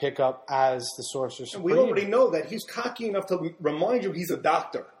got to pick up as the Sorcerer And we Supreme. already know that he's cocky enough to remind you he's a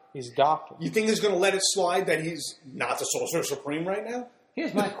doctor. He's Doctor. You think he's going to let it slide that he's not the Sorcerer Supreme right now?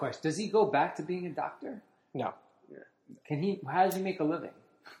 Here's my question. Does he go back to being a doctor? No. How does he make a living?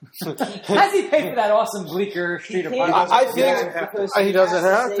 How does he pay for that awesome Bleecker Street He apartment? can't I do think that because he doesn't has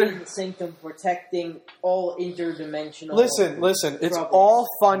have to to. stay in the sanctum protecting all interdimensional. Listen. It's troubles. all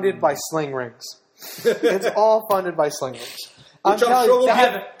funded by sling rings. It's all funded by sling rings. I'm Which I'm telling sure you, will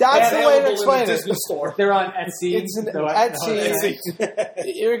that's be the way to available in explain the it. Disney store. They're on Etsy. It's an They're Etsy.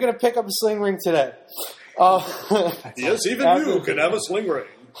 You're going to pick up a sling ring today. Yes, even you can have a sling ring.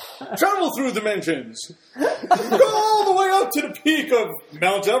 Travel through dimensions. Go all the way up to the peak of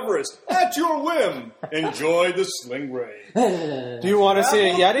Mount Everest at your whim. Enjoy the sling ring. Do you want to see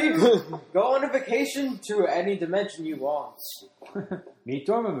a Yeti? Go on a vacation to any dimension you want. Meet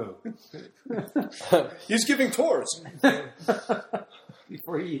Dormammu He's giving tours.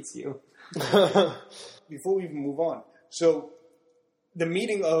 before he eats you. Before we even move on, so the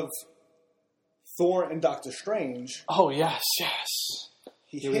meeting of Thor and Doctor Strange, Oh, yes.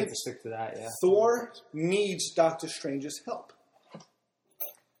 he Yeah, we have to hints stick to that, yeah. Thor needs Doctor Strange's help.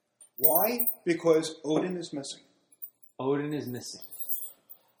 Why? Because Odin is missing. Odin is missing.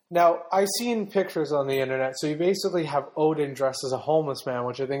 Now, I've seen pictures on the internet. So you basically have Odin dressed as a homeless man,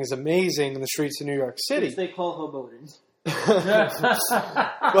 which I think is amazing in the streets of New York Which City. they call Hoboden.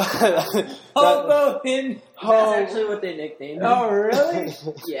 Hoboken! That's actually what they nicknamed him. Oh, really?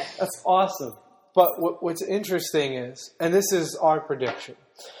 Yeah. That's awesome. But what's interesting is, and this is our prediction.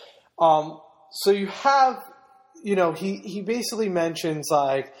 So you have, he basically mentions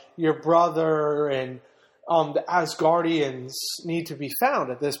like your brother and the Asgardians need to be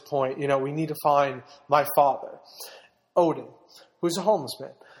found at this point. We need to find my father, Odin, who's a homeless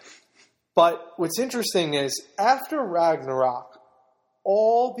man. But what's interesting is after Ragnarok,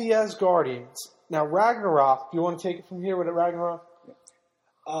 all the Asgardians. Now Ragnarok, do you want to take it from here with Ragnarok?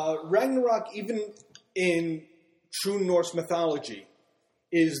 Ragnarok, even in true Norse mythology,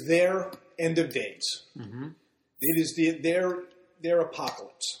 is their end of days. Mm-hmm. It is their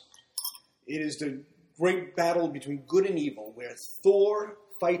apocalypse. It is the great battle between good and evil, where Thor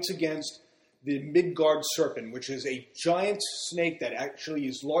fights against the Midgard serpent, which is a giant snake that actually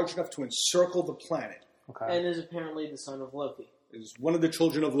is large enough to encircle the planet. Okay. And is apparently the son of Loki. Is one of the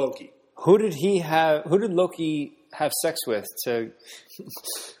children of Loki. Who did Loki have sex with to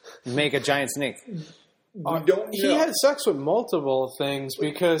make a giant snake? We don't know. He had sex with multiple things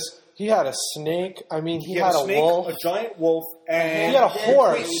because he had a snake. I mean, he had a a snake, wolf. a giant wolf, and He had a Dead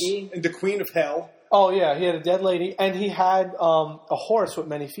horse. lady. and the Queen of Hell. Oh yeah, he had a dead lady, and he had a horse with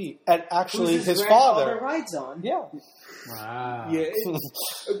many feet. And actually, Who's his grandfather father. rides on. Yeah, Wow. Yeah.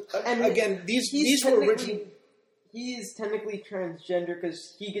 And Again, these He's were originally. He's technically transgender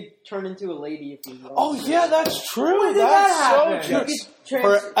because he could turn into a lady if he wanted. Oh yeah, that's true. When did That's that so happen? true. He could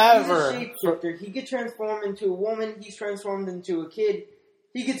Forever. He's a shapeshifter. He could transform into a woman. He's transformed into a kid.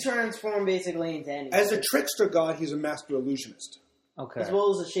 He could transform basically into anything. As a trickster god, he's a master illusionist. Okay. as well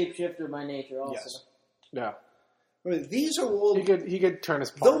as a shapeshifter by nature also. Yes. Yeah, I mean, these are all. he could turn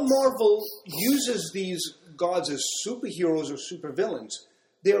his. Though parts. Marvel uses these gods as superheroes or supervillains,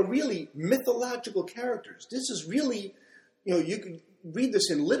 they are really mythological characters. This is really, you could read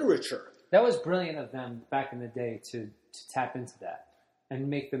this in literature. That was brilliant of them back in the day to tap into that and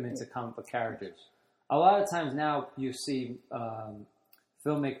make them into comic book characters. A lot of times now you see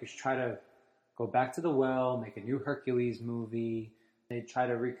filmmakers try to go back to the well, make a new Hercules movie. They try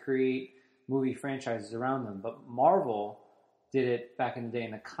to recreate movie franchises around them. But Marvel did it back in the day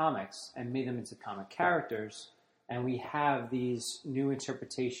in the comics and made them into comic characters. And we have these new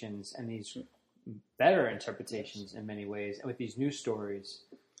interpretations and these better interpretations in many ways with these new stories.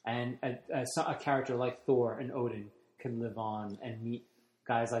 And a character like Thor and Odin can live on and meet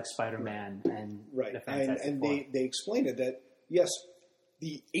guys like Spider-Man and Right. the Fantastic And Four. they explained it that, yes,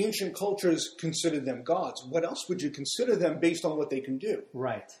 the ancient cultures considered them gods. What else would you consider them based on what they can do?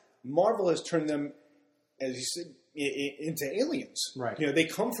 Right. Marvel has turned them, as you said, into aliens. Right. They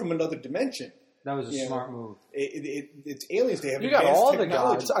come from another dimension. That was a Yeah. smart move. It's aliens. They have You got advanced all the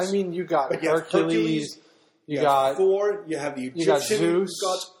technologies. gods. I mean, you got But you have Hercules. You have got Thor. You have the you got Egyptian Zeus.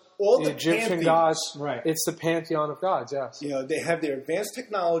 gods. All the the Egyptian pantheons. gods. Right. It's the pantheon of gods. Yes. They have their advanced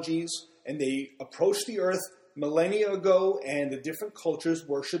technologies, and they approached the Earth millennia ago, and the different cultures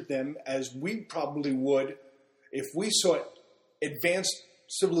worship them as we probably would if we saw advanced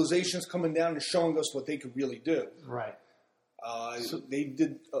civilizations coming down and showing us what they could really do. Right. They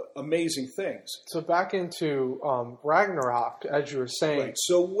did amazing things. So back into Ragnarok, as you were saying. Right.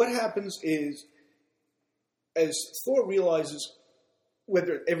 So what happens is, as Thor realizes,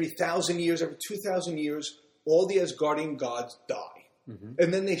 whether every 1,000 years, every 2,000 years, all the Asgardian gods die. Mm-hmm.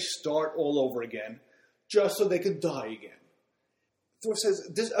 And then they start all over again, just so they could die again. Thor says,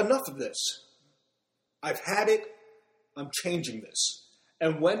 enough of this. I've had it. I'm changing this.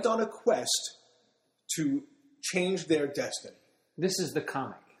 And went on a quest to change their destiny. This is the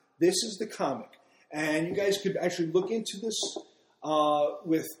comic. This is the comic. And you guys could actually look into this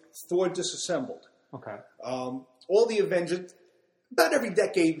with Thor Disassembled. Okay. All the Avengers, about every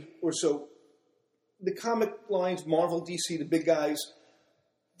decade or so, the comic lines, Marvel, DC, the big guys,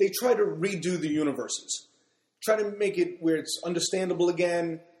 they try to redo the universes. Try to make it where it's understandable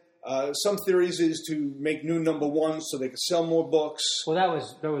again. Some theories is to make new number ones so they can sell more books. Well,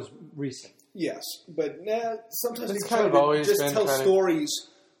 that was recent. Yes, but sometimes It's they kind try of to always just been tell kind of- stories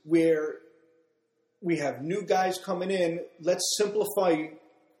where we have new guys coming in. Let's simplify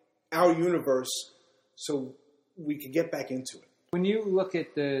our universe so we can get back into it. When you look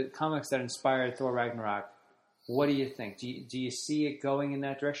at the comics that inspired Thor Ragnarok, what do you think? Do you see it going in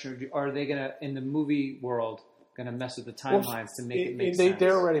that direction, or are they gonna, in the movie world, gonna mess with the timelines to make it make sense?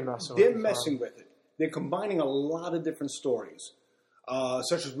 They're already messing. They're with it. messing with it. They're combining a lot of different stories,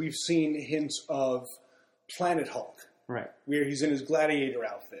 such as we've seen hints of Planet Hulk, Right. where he's in his gladiator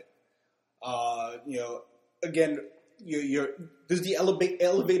outfit. Again, there's the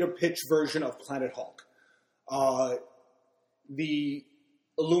elevator pitch version of Planet Hulk. The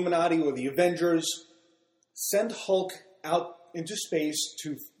Illuminati or the Avengers send Hulk out into space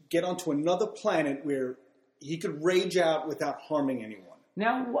to get onto another planet where he could rage out without harming anyone.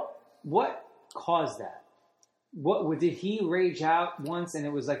 Now, what caused that? What did he rage out once, and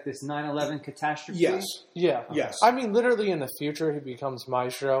it was like this 9/11 catastrophe? Yes. Yeah. Yes. I mean, literally in the future, he becomes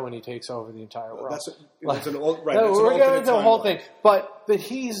Maestro and he takes over the entire world. That's Like- an No, right. That's an we're going alternate into the whole timeline. thing, but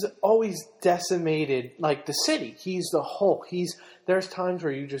he's always decimated like the city. He's the Hulk. There's times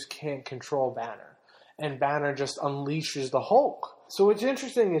where you just can't control Banner, and Banner just unleashes the Hulk. So what's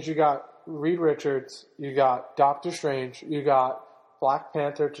interesting is you got Reed Richards, you got Doctor Strange, you got Black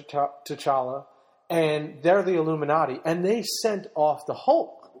Panther, T'Challa, and they're the Illuminati, and they sent off the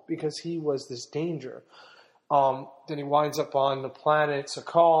Hulk. because he was this danger. Then he winds up on the planet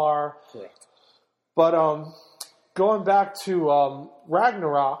Sakaar. Correct. But going back to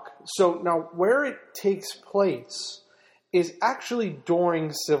Ragnarok, so now where it takes place is actually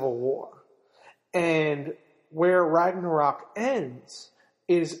during Civil War. And where Ragnarok ends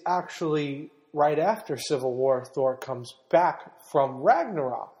is actually right after Civil War. Thor comes back from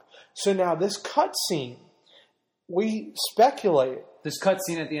Ragnarok. So now this cutscene, we speculate. This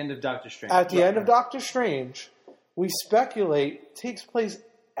cutscene at the end of Doctor Strange. At the end of Doctor Strange, we speculate takes place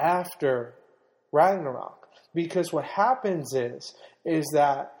after Ragnarok. Because what happens is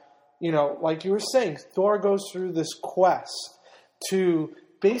that, you know, like you were saying, Thor goes through this quest to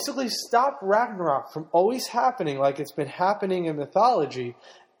basically stop Ragnarok from always happening like it's been happening in mythology.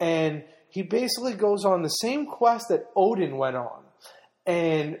 And he basically goes on the same quest that Odin went on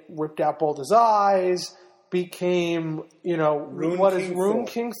and ripped out both his eyes, became, you know, Rune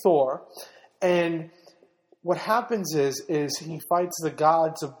King Thor. And what happens is he fights the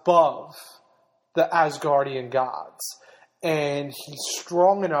gods above the Asgardian gods. And he's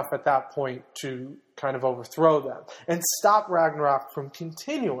strong enough at that point to kind of overthrow them and stop Ragnarok from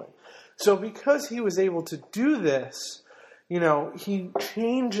continuing. So because he was able to do this, you know, he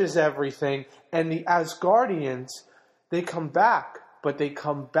changes everything, and the Asgardians, they come back, but they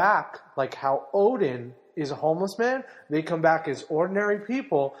come back like how Odin is a homeless man. They come back as ordinary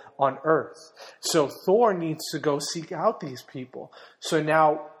people on Earth. So Thor needs to go seek out these people. So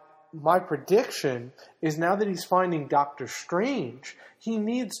now my prediction is, now that he's finding Doctor Strange, he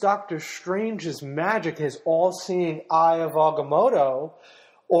needs Doctor Strange's magic, his all-seeing Eye of Agamotto,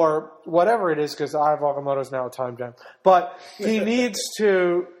 or whatever it is, because the Eye of Agamotto is now a time gem. But he needs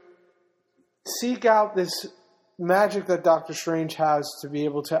to seek out this magic that Doctor Strange has to be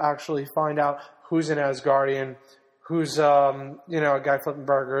able to actually find out who's an Asgardian, who's a guy flipping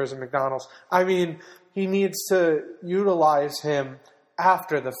burgers at McDonald's. I mean, he needs to utilize him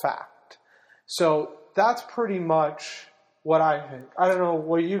after the fact. So that's pretty much what I think. I don't know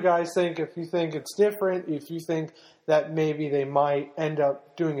what you guys think, if you think it's different, if you think that maybe they might end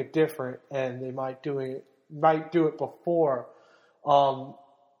up doing it different and they might do it before,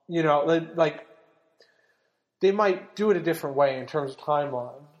 like they might do it a different way in terms of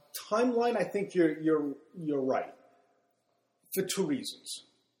timeline. Timeline, I think you're right for two reasons.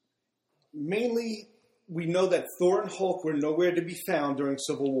 Mainly, we know that Thor and Hulk were nowhere to be found during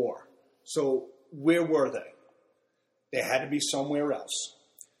Civil War. So where were they? They had to be somewhere else.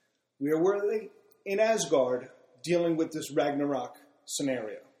 Where were they? In Asgard, dealing with this Ragnarok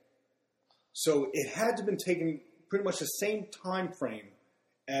scenario. So it had to have been taken pretty much the same time frame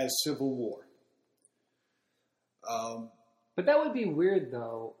as Civil War. But that would be weird,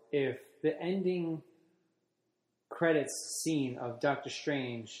 though, if the ending credits scene of Doctor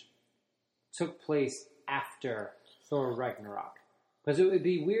Strange took place after Thor Ragnarok. Because it would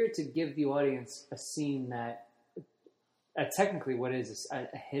be weird to give the audience a scene that, technically what is a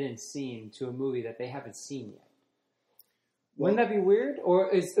hidden scene to a movie that they haven't seen yet. Wouldn't that be weird?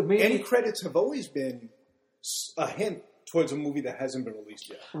 Or is maybe end credits have always been a hint towards a movie that hasn't been released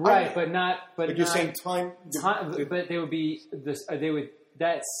yet. Right, but not. But you're saying time. But they would be this.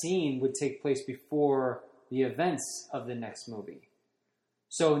 That scene would take place before the events of the next movie.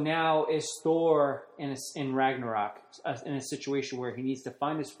 So now is Thor in Ragnarok in a situation where he needs to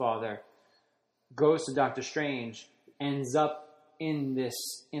find his father, goes to Doctor Strange, ends up in this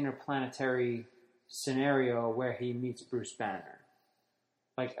interplanetary scenario where he meets Bruce Banner.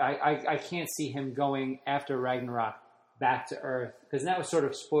 Like, I can't see him going after Ragnarok back to Earth, because that would sort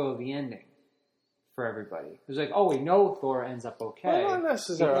of spoil the ending for everybody. It was like, oh, we know Thor ends up okay. Well, not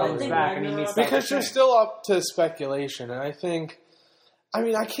necessarily. He comes back and he meets because Doctor you're Strange. still up to speculation, and I think,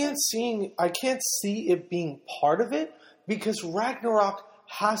 I can't see it being part of it, because Ragnarok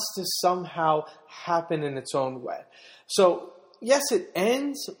has to somehow happen in its own way. So, yes, it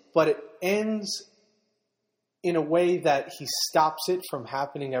ends, but it ends in a way that he stops it from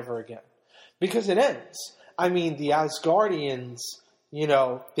happening ever again. Because it ends. I mean, the Asgardians,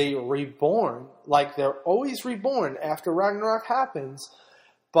 they are reborn. Like, they're always reborn after Ragnarok happens.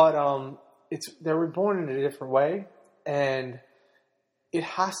 But they're reborn in a different way. And it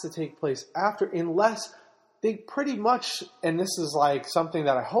has to take place after, unless they pretty much, and this is like something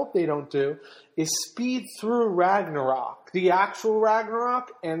that I hope they don't do, is speed through Ragnarok, the actual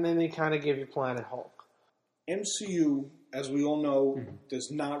Ragnarok, and then they kind of give you Planet Hulk. MCU, as we all know, does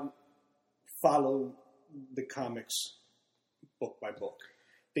not follow the comics book by book.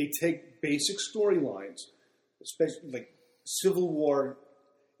 They take basic storylines, especially like Civil War.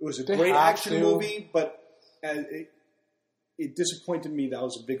 It was a great action movie, but it it disappointed me that I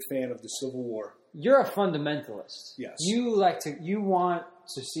was a big fan of the Civil War. You're a fundamentalist. Yes. You want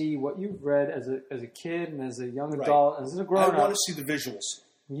to see what you've read as a kid and as a young Right. adult, as a grown up. I want to see the visuals.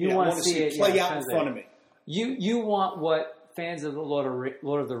 You I want want to see it play yeah, out in front of me. You want what fans of the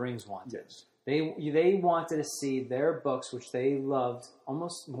Lord of the Rings want. Yes. They wanted to see their books, which they loved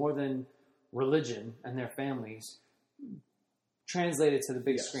almost more than religion and their families, translated to the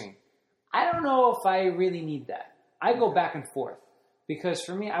big Yes. screen. I don't know if I really need that. I go back and forth because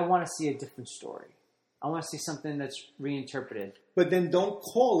for me, I want to see a different story. I want to see something that's reinterpreted. But then don't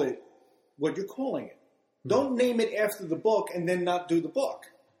call it what you're calling it. Don't name it after the book and then not do the book.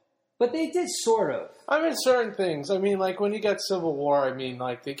 But they did sort of. I mean, certain things. I mean, like when you get Civil War, I mean,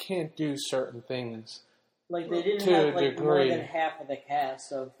 like they can't do certain things. Like they didn't To a have like more degree. than half of the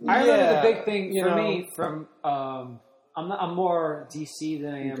cast of. I remember Yeah, the big thing you for know. me from I'm more DC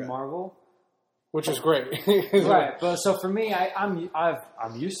than I am Okay. Marvel. Which is great. Right, but so for me, I'm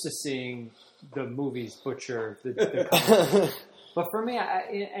used to seeing the movies butcher the comics. But for me,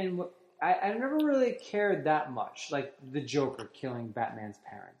 I never really cared that much, like the Joker killing Batman's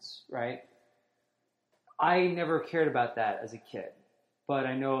parents, right? I never cared about that as a kid, but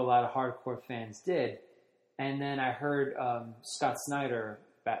I know a lot of hardcore fans did. And then I heard Scott Snyder,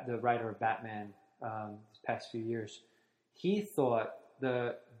 the writer of Batman, these past few years, he thought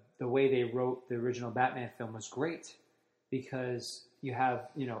the way they wrote the original Batman film was great because you have,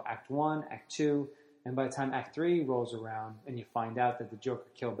 Act 1, Act 2, and by the time Act 3 rolls around and you find out that the Joker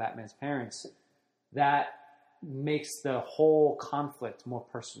killed Batman's parents, that makes the whole conflict more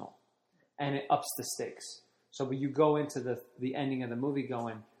personal and it ups the stakes. So when you go into the ending of the movie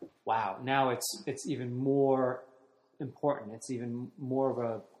going, wow, now it's even more important. It's even more of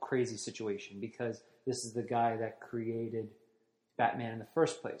a crazy situation because this is the guy that created Batman in the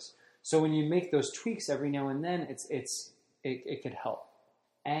first place. So when you make those tweaks every now and then, it could help.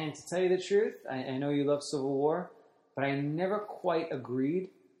 And to tell you the truth, I know you love Civil War, but I never quite agreed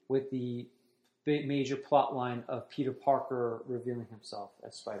with the big major plot line of Peter Parker revealing himself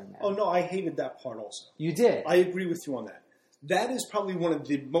as Spider-Man. Oh, no, I hated that part also. You did. I agree with you on that. That is probably one of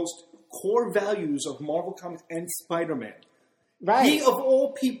the most core values of Marvel Comics and Spider-Man. right. He, of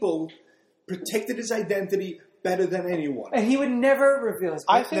all people, protected his identity better than anyone. And he would never reveal his.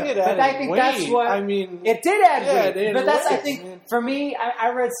 I think it but added I think that's weight. what I mean, it did add yeah, weight. it added But that's I weight. think for me, I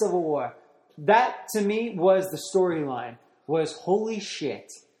read Civil War. That to me was the storyline. Was holy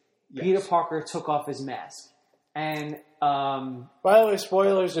shit. Yes. Peter Parker took off his mask, and by the way,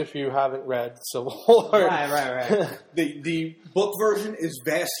 spoilers if you haven't read Civil War. right. The book version is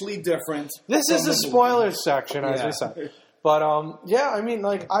vastly different. This is from the movie. spoilers section, as Yeah. we said. But yeah, I mean,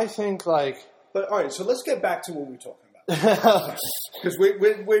 like I think like But all right, so let's get back to what we're talking about. Because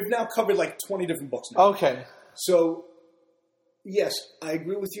we've now covered like 20 different books now. okay. So, yes, I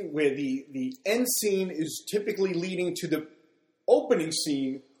agree with you where the end scene is typically leading to the opening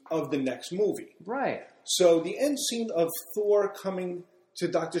scene of the next movie. Right. So the end scene of Thor coming to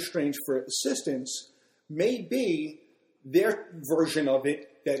Doctor Strange for assistance may be their version of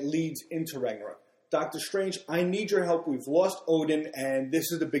it that leads into Ragnarok. Doctor Strange, I need your help. We've lost Odin, and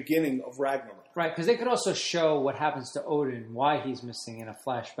this is the beginning of Ragnarok. Right, because they could also show what happens to Odin, why he's missing in a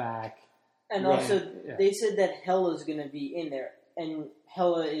flashback. And Right. also, Yeah. they said that Hela's going to be in there, and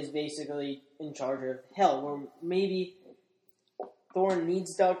Hela is basically in charge of Hell, where maybe Thor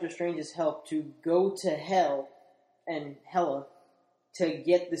needs Doctor Strange's help to go to Hell and Hela to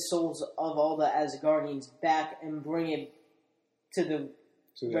get the souls of all the Asgardians back and bring it to the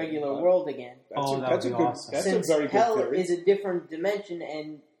To the- regular world again. That's Oh, a, that that's would a be good. awesome. That's Since a very Hell good theory. is a different dimension,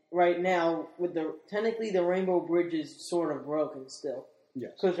 and right now, with technically the Rainbow Bridge is sort of broken still.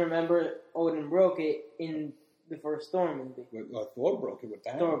 Yes. Because remember, Odin broke it in the first Thor movie. Thor broke it with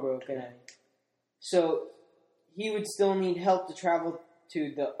that. Thor broke it. I mean. So he would still need help to travel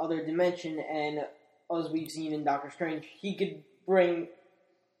to the other dimension, and as we've seen in Doctor Strange, he could bring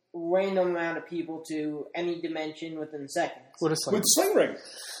random amount of people to any dimension within seconds. What a With Sling Ring.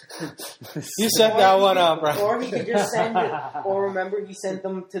 You set that one up, right? Or he could just send it. Or remember, he sent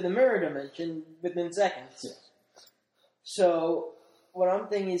them to the mirror dimension within seconds. Yes. So what I'm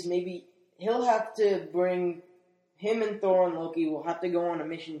thinking is maybe he'll have to bring him and Thor and Loki will have to go on a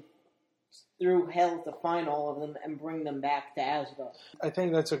mission through Hell to find all of them and bring them back to Asgard. I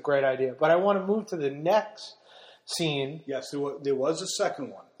think that's a great idea. But I want to move to the next scene. Yes, there was a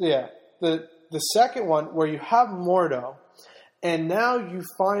second one. Yeah, the second one where you have Mordo, and now you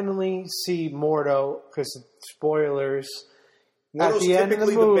finally see Mordo because spoilers. At Mordo's the end of the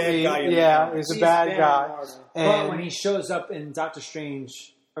typically the bad movie, guy in the yeah, comics. he's a bad guy. But And when he shows up in Doctor Strange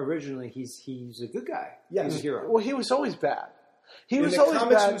originally he's a good guy. Yes. He's a hero. Well, he was always bad. He In was the always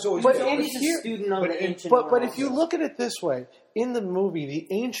comics, bad. he was always but bad. in He's a here, student of the ancient but world. if you look at it this way, in the movie, the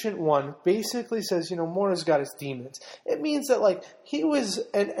Ancient One basically says, Mordo's got his demons. It means that, like, he was,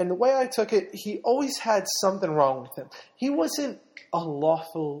 and the way I took it, he always had something wrong with him. He wasn't a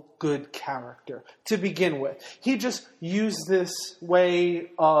lawful good character to begin with. He just used this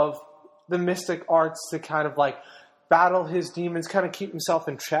way of the mystic arts to kind of, like, battle his demons, kind of keep himself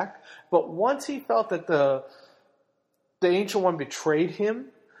in check. But once he felt that the Ancient One betrayed him,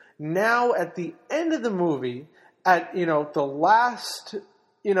 now at the end of the movie, at the last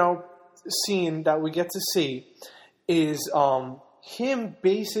scene that we get to see is him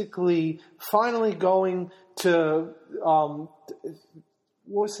basically finally going to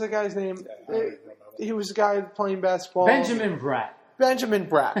what's the guy's name? He was the guy playing basketball. Benjamin Bratt. Benjamin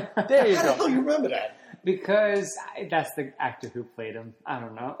Bratt. There you How the hell go. you remember that? Because that's the actor who played him. I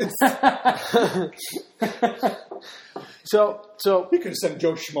don't know. So You could have sent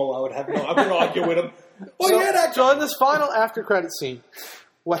Joe Schmo. I would argue with him. Oh, yeah, that So in this final after credit scene,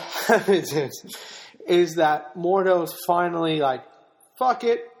 what happens is that Mordo's finally like, fuck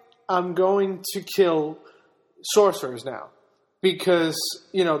it, I'm going to kill sorcerers now. Because,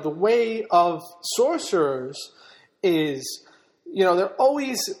 the way of sorcerers is,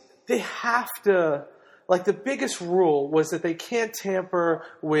 they have to, like the biggest rule was that they can't tamper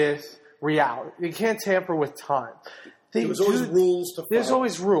with reality. They can't tamper with time. There's always rules to follow. There's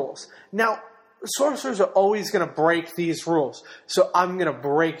always rules. Now, sorcerers are always going to break these rules. So I'm going to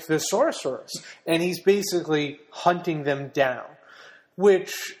break the sorcerers. And he's basically hunting them down.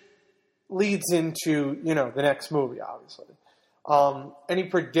 Which leads into, the next movie, obviously. Any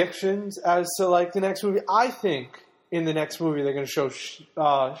predictions as to, like, the next movie? I think in the next movie they're going to show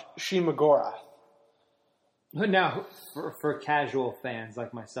Shima Gorath. Now, for casual fans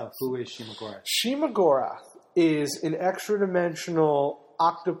like myself, who is Shima Gorath? Shima Gorath is an extra-dimensional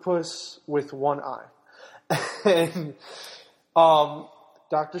octopus with one eye. And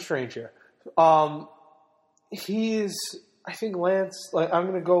Doctor Strange here. He's, I think Lance, like, I'm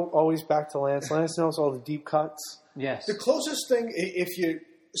going to go always back to Lance. Lance knows all the deep cuts. Yes. The closest thing, if you're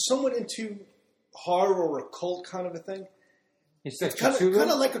somewhat into horror or occult kind of a thing, It's it's kind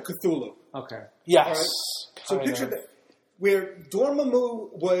of like a Cthulhu. Okay. Yes. All right? So picture that, where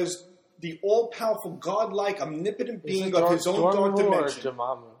Dormammu was the all-powerful, godlike, omnipotent being of his own dark dimension. Or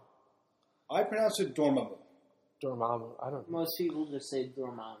Dormammu? I pronounce it Dormammu. Dormammu. I don't know. Most people just say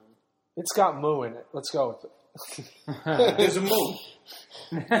Dormammu. It's got Moo in it. Let's go with it. There's a moon.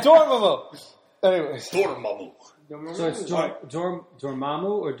 Dormammu. Anyways. Dormammu. So it's Dormammu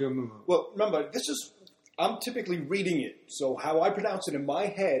or Dormammu? Well, remember, I'm typically reading it, so how I pronounce it in my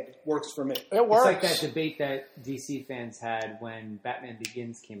head works for me. It It's works. like that debate that DC fans had when Batman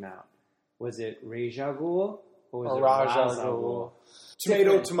Begins came out. Was it Ra's al Ghul or was Or it Ra's Ra's al al Ghul.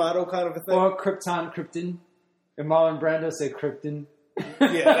 Tomato, tomato kind of a thing. Or Krypton? And Marlon Brando said Krypton.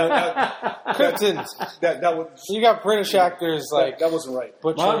 Yeah, Krypton. that was You got British actors like that wasn't right.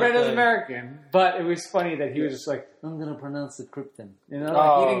 butchering Marlon Brando's things. American, but it was funny that he was just like, I'm going to pronounce it Krypton. He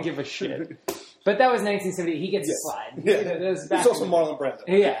Oh. didn't give a shit. But that was 1970. He gets a slide. Yeah, That was back it's also in- Marlon Brando.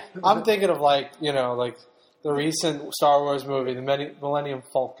 Yeah. I'm thinking of like the recent Star Wars movie, the Millennium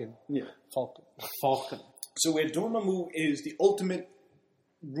Falcon. Yeah. Falcon. Falcon. So where Dormammu is the ultimate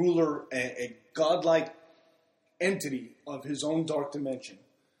ruler, a godlike entity of his own dark dimension,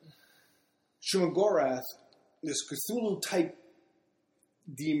 Shima Gorath, this Cthulhu-type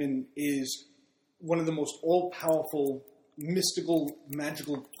demon, is one of the most all-powerful, mystical,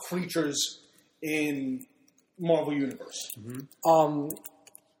 magical creatures in Marvel Universe.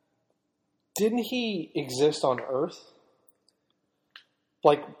 Didn't he exist on Earth?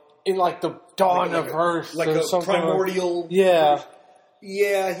 Like in like the dawn of Earth, Like or a something primordial... Yeah.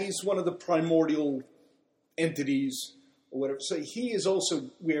 Yeah, he's one of the primordial entities or whatever. So he is also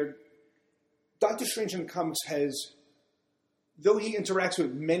where Doctor Strange in the comics has, though he interacts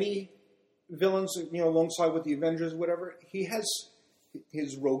with many villains, alongside with the Avengers or whatever, he has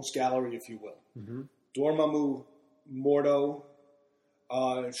his rogues gallery, if you will. Mm-hmm. Dormammu, Mordo,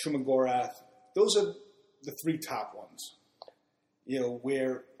 Shima Gorath. Those are the three top ones.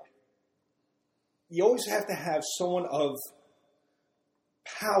 Where you always have to have someone of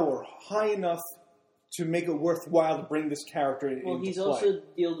power high enough to make it worthwhile to bring this character into play. Well, he's also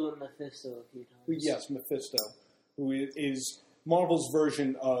dealt with Mephisto a few times. Yes, Mephisto, who is Marvel's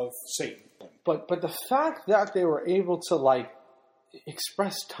version of Satan. But the fact that they were able to like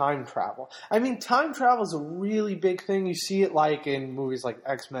express time travel. I mean, time travel is a really big thing. You see it like in movies like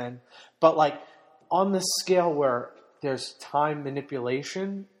X-Men, but like on the scale where there's time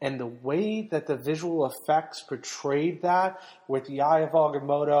manipulation, and the way that the visual effects portrayed that with the Eye of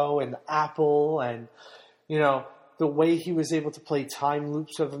Agamotto and the apple, and the way he was able to play time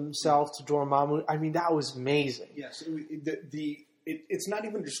loops of himself to Dormammu. I mean, that was amazing. Yes, it's not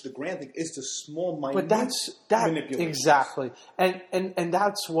even just the grand thing; it's the small, minute. But that's manipulation. Exactly, and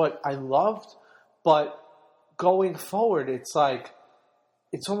that's what I loved. But going forward, it's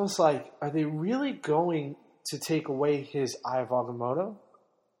almost like, are they really going to take away his Eye of Agamotto?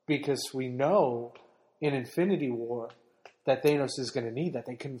 Because we know in Infinity War that Thanos is going to need that.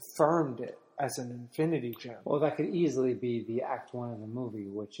 They confirmed it as an Infinity Gem. Well, that could easily be the Act 1 of the movie,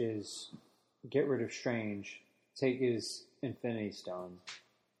 which is get rid of Strange, take his Infinity Stone,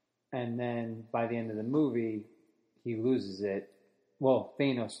 and then by the end of the movie, he loses it. Well,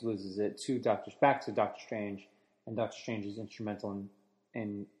 Thanos loses it back to Doctor Strange, and Doctor Strange is instrumental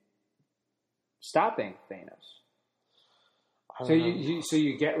in stopping Thanos. So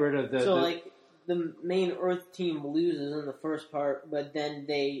you get rid of the main Earth team loses in the first part, but then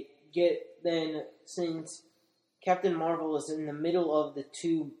since Captain Marvel is in the middle of the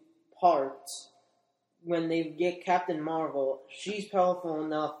two parts, when they get Captain Marvel, she's powerful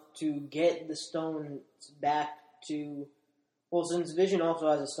enough to get the stones back to. Well, since Vision also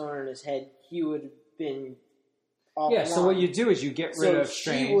has a stone in his head, he would have been. Yeah, so what you do is you get rid of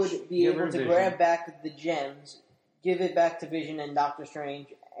Strange. She would be able to grab back the gems, give it back to Vision and Doctor Strange,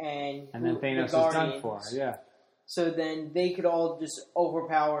 and then Thanos is done for. Yeah. So then they could all just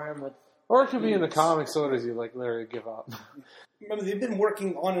overpower him with. Or it could be in the comics, so does he literally give up? Remember, they've been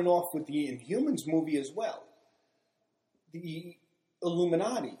working on and off with the Inhumans movie as well. The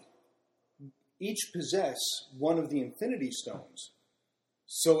Illuminati each possess one of the Infinity Stones,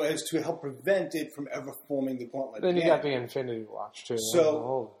 so as to help prevent it from ever forming the gauntlet. Then you got the Infinity Watch too.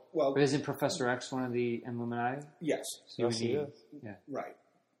 So, but isn't Professor X one of the Illuminati? Yes. So yes, he is. Yeah. Right.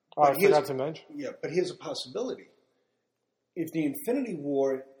 Oh, I forgot to mention. Yeah, but here's a possibility. If the Infinity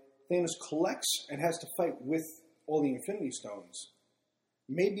War, Thanos collects and has to fight with all the Infinity Stones,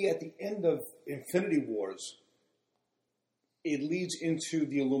 maybe at the end of Infinity Wars, it leads into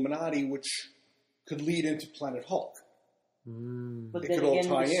the Illuminati, which could lead into Planet Hulk. But then again,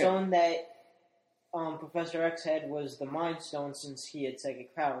 the stone that Professor X had was the Mind Stone, since he had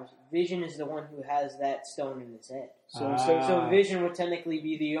psychic powers. Vision is the one who has that stone in his head. So Vision would technically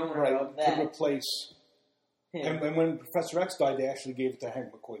be the owner of that. To replace him. And when Professor X died, they actually gave it to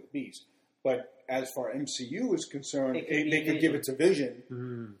Hank McCoy the Beast. But as far MCU is concerned, they could give it to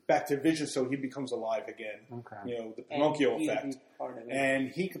Vision, back to Vision, so he becomes alive again. Okay. The Pinocchio effect.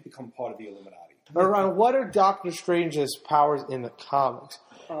 And he could become part of the Illuminati. But Ron, what are Doctor Strange's powers in the comics?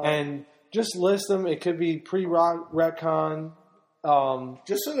 And just list them. It could be pre-retcon.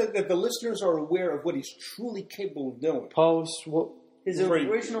 Just so that the listeners are aware of what he's truly capable of doing. His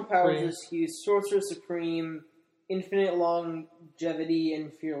original powers is he's Sorcerer Supreme, infinite longevity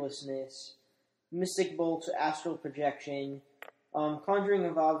and fearlessness, Mystic Bolt, astral projection, conjuring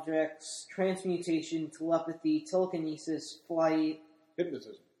of objects, transmutation, telepathy, telekinesis, flight,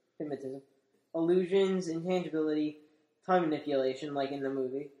 hypnotism, illusions, intangibility, time manipulation, like in the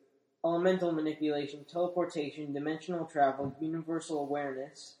movie, elemental manipulation, teleportation, dimensional travel, universal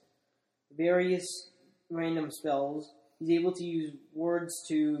awareness, various random spells. He's able to use words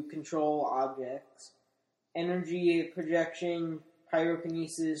to control objects, energy projection,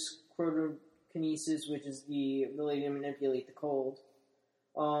 pyrokinesis, chronokinesis, which is the ability to manipulate the cold,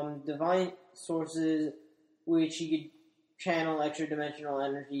 divine sources, which he could channel extra-dimensional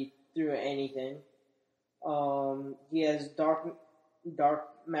energy through anything. He has dark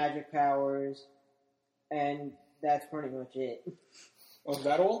magic powers, and that's pretty much it. Oh, is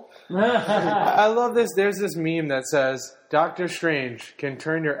that all? I love this. There's this meme that says, Doctor Strange can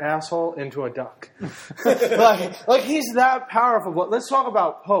turn your asshole into a duck. like he's that powerful. But let's talk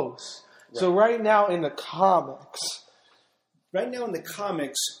about posts. Right. So right now in the comics,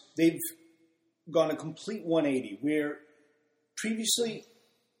 they've gone a complete 180, where previously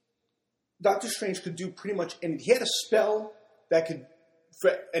Doctor Strange could do pretty much anything. He had a spell that could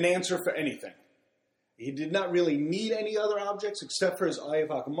an answer for anything. He did not really need any other objects except for his Eye of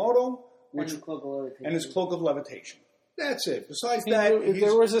Agamotto, and his Cloak of Levitation. That's it. Besides that, if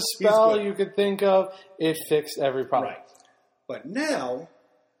there was a spell you could think of, it fixed every problem. Right. But now,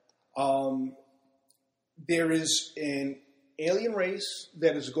 there is an alien race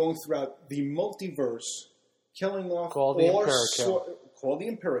that is going throughout the multiverse, killing off called the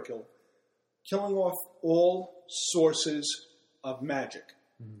Empirical, killing off all sources of magic.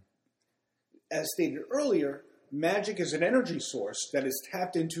 As stated earlier, magic is an energy source that is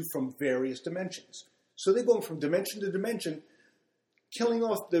tapped into from various dimensions. So they're going from dimension to dimension, killing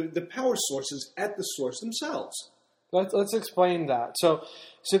off the power sources at the source themselves. Let's explain that. So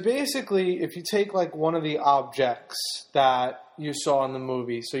basically, if you take like one of the objects that you saw in the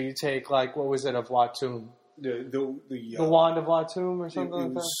movie, so you take like, what was it, of Watum? The wand of Watum or something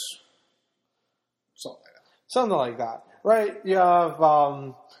like that? Something like that. Right? You have,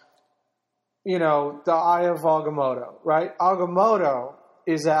 the Eye of Agamotto, right? Agamotto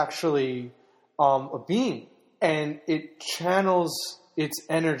is actually a being, and it channels its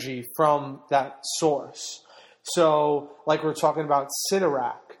energy from that source. So, like we're talking about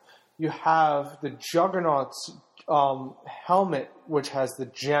Sidorak, you have the Juggernaut's helmet, which has the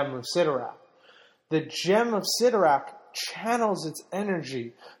gem of Sidorak. The gem of Sidorak channels its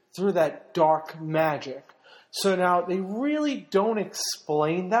energy through that dark magic. So now they really don't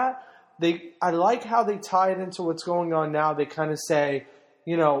explain that. I like how they tie it into what's going on now. They kind of say,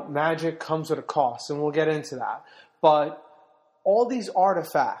 magic comes with a cost, and we'll get into that. But all these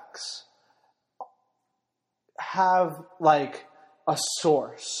artifacts have like a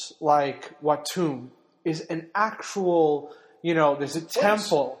source, like Watum is an actual, there's a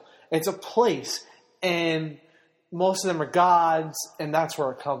temple, it's a place, and most of them are gods, and that's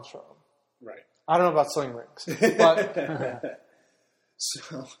where it comes from. Right. I don't know about sling rings, but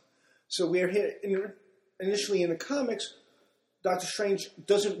so we're here initially in the comics. Doctor Strange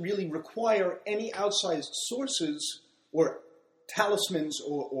doesn't really require any outside sources or talismans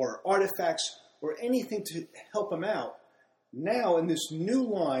or artifacts or anything to help him out. Now, in this new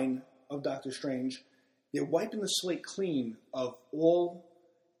line of Doctor Strange, they're wiping the slate clean of all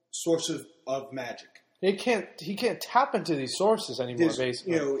sources of magic. He can't tap into these sources anymore,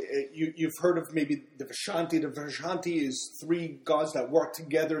 basically. You've heard of maybe the Vishanti. The Vishanti is 3 gods that work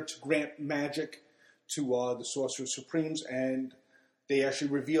together to grant magic to the Sorcerer Supremes, and they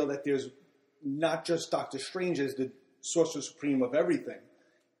actually reveal that there's not just Doctor Strange as the Sorcerer Supreme of everything.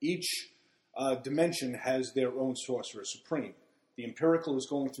 Each dimension has their own Sorcerer Supreme. The Empirical is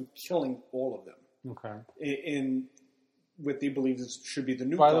going through killing all of them. Okay. In what they believe should be the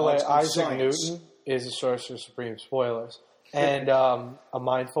new By the way, gods of Isaac science. Newton is a Sorcerer Supreme. Spoilers. And a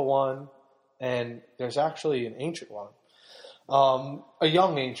mindful one. And there's actually an ancient one. A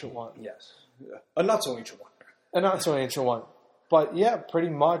young ancient one. Yes. A not so ancient one. A not so ancient one. But yeah, pretty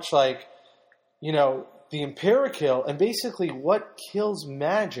much like, the Empirical, and basically what kills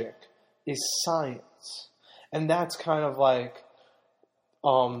magic is science. And that's kind of like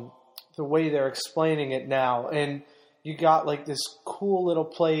the way they're explaining it now. And you got like this cool little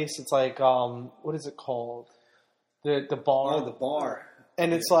place. It's like, what is it called? The bar. Oh, the bar.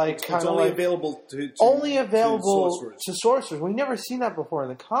 And it's like kind of like available to sorcerers. We've never seen that before in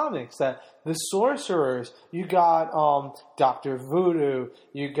the comics. That the sorcerers, you got Dr. Voodoo,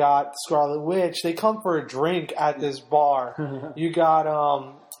 you got Scarlet Witch. They come for a drink at this bar. You got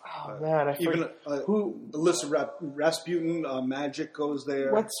even Alyssa Rasputin, Magic goes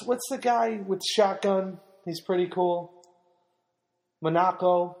there. What's the guy with the shotgun? He's pretty cool.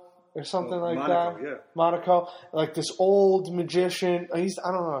 Monaco. Or something like Monaco, that. Yeah. Monaco. Like this old magician. I don't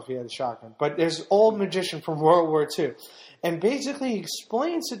know if he had a shotgun. But there's an old magician from World War II. And basically he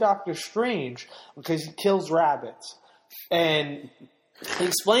explains to Doctor Strange, because he kills rabbits. And he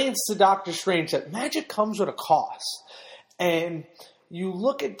explains to Doctor Strange that magic comes with a cost. And you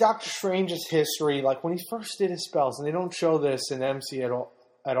look at Doctor Strange's history, like when he first did his spells, and they don't show this in MC at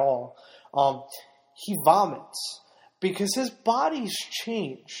all, he vomits. Because his body's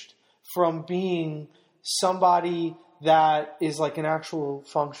changed from being somebody that is like an actual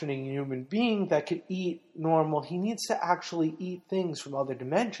functioning human being that could eat normal. He needs to actually eat things from other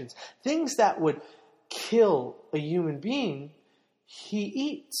dimensions. Things that would kill a human being, he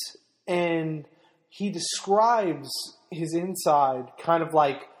eats. And he describes his inside kind of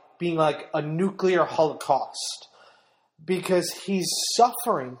like being like a nuclear holocaust. Because he's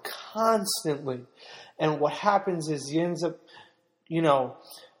suffering constantly. And what happens is he ends up,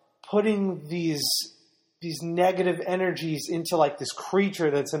 putting these negative energies into like this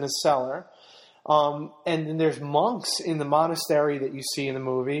creature that's in a cellar. And then there's monks in the monastery that you see in the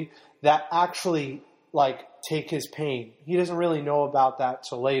movie that actually like take his pain. He doesn't really know about that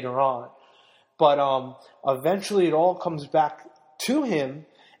till later on. But eventually it all comes back to him,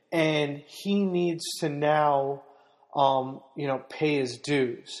 and he needs to now, pay his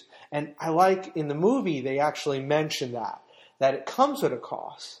dues. And I like in the movie they actually mention that it comes at a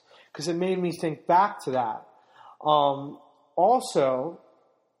cost, because it made me think back to that. Also,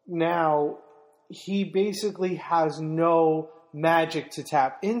 now he basically has no magic to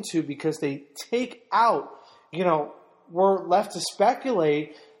tap into because they take out, we're left to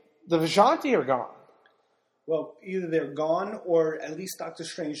speculate the Vishanti are gone. Well, either they're gone, or at least Doctor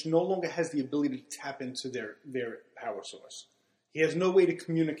Strange no longer has the ability to tap into their power source. He has no way to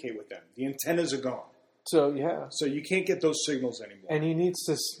communicate with them. The antennas are gone. So, yeah. So you can't get those signals anymore. And he needs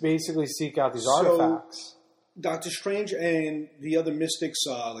to basically seek out these artifacts. Doctor Strange and the other mystics,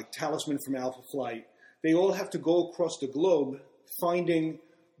 like Talisman from Alpha Flight, they all have to go across the globe finding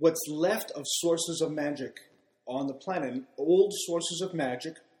what's left of sources of magic on the planet. And old sources of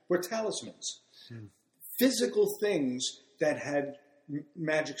magic were talismans. Physical things that had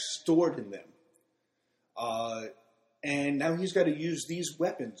magic stored in them. And now he's got to use these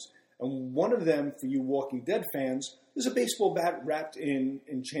weapons. And one of them, for you Walking Dead fans, is a baseball bat wrapped in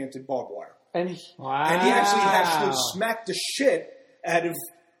enchanted barbed wire. And he actually has to smack the shit out of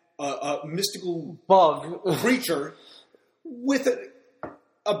a mystical bug creature with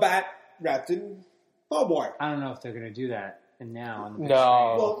a bat wrapped in barbed wire. I don't know if they're going to do that. And now on the big No.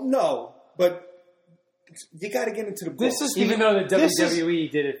 screen. Well, no, but you got to get into the books. This is Even though the this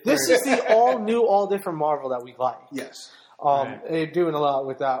WWE did it This first. is the all new, all different Marvel that we like. Yes. Right. They're doing a lot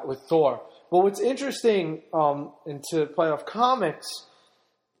with that with Thor. But what's interesting, and to play off comics,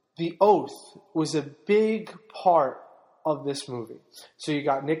 the Oath was a big part of this movie. So you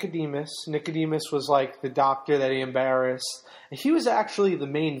got Nicodemus. Nicodemus was like the doctor that he embarrassed. And he was actually the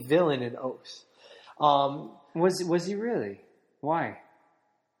main villain in Oath. Was he really? Why?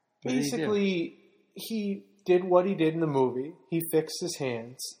 What did he do? Basically, he did what he did in the movie. He fixed his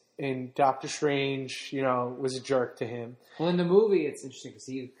hands. And Doctor Strange, was a jerk to him. Well, in the movie, it's interesting because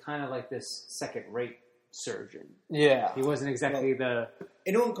he was kind of like this second-rate surgeon. Yeah. He wasn't exactly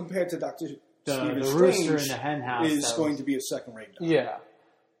Anyone compared to Doctor Stephen the Strange rooster in the hen house is going to be a second-rate doctor. Yeah.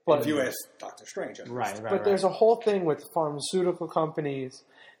 But If you ask Doctor Strange. right. But there's a whole thing with pharmaceutical companies,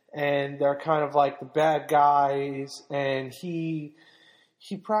 and they're kind of like the bad guys, and he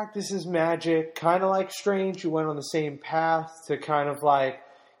practices magic, kind of like Strange. You went on the same path to kind of like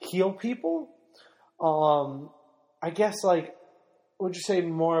heal people. I guess like, would you say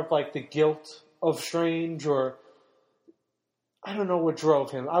more of like the guilt of Strange, or I don't know what drove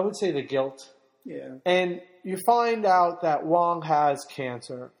him. I would say the guilt. Yeah. And you find out that Wong has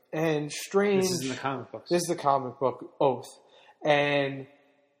cancer, and Strange... This is in the comic books. This is the comic book, Oath. And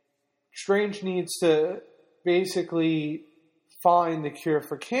Strange needs to basically find the cure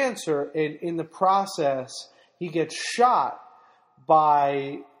for cancer, and in the process, he gets shot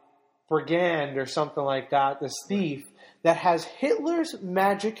by Brigand or something like that, this thief, that has Hitler's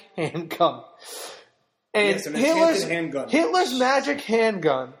magic handgun. And Yes, an enchanted handgun. Hitler's magic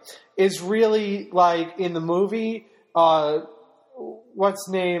handgun is really like in the movie, what's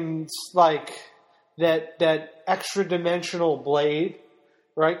named like that extra dimensional blade,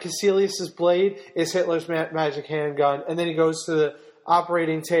 right? Caecilius's blade is Hitler's magic handgun, and then he goes to the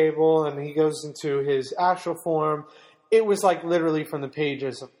operating table and he goes into his actual form. It was like literally from the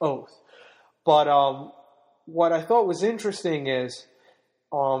pages of Oath. But what I thought was interesting is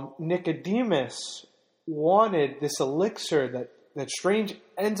Nicodemus wanted this elixir that Strange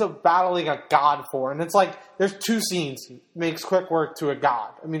ends up battling a god for. And it's like, there's two scenes. He makes quick work to a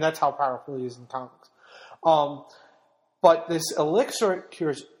god. I mean, that's how powerful he is in comics. But this elixir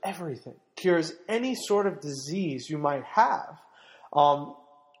cures everything. Cures any sort of disease you might have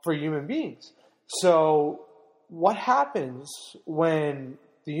for human beings. So what happens when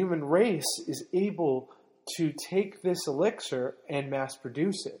the human race is able to take this elixir and mass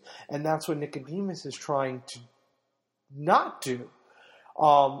produce it? And that's what Nicodemus is trying to not do.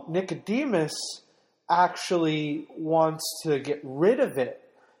 Nicodemus actually wants to get rid of it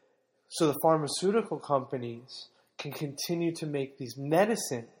so the pharmaceutical companies can continue to make these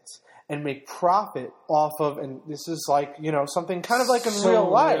medicines and make profit off of, and this is like, something kind of like in real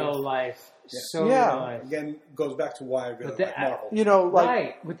life. Real life. Yeah. So Yeah. real life. Again, goes back to why I really But the- like Marvel.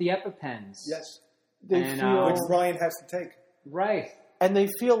 Right, with the EpiPens. Yes. They And, feel, Which Ryan has to take. Right. and they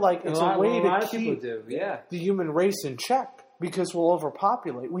feel like it's a way lot to of people keep do, yeah. the human race in check because we'll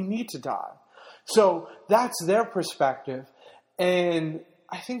overpopulate. We need to die. So that's their perspective. And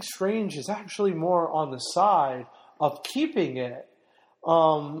I think Strange is actually more on the side of keeping it.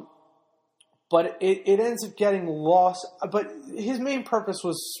 But it ends up getting lost. But his main purpose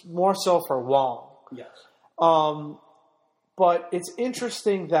was more so for Wong. Yes. But it's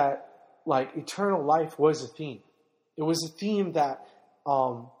interesting that, like, eternal life was a theme. It was a theme that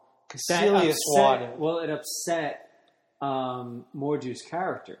Caecilius wanted. Well, it upset Mordu's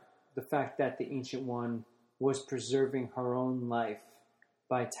character. The fact that the Ancient One was preserving her own life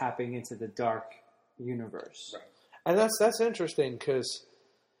by tapping into the dark universe. Right. And that's interesting because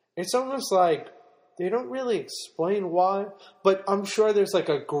it's almost like They don't really explain why, but I'm sure there's like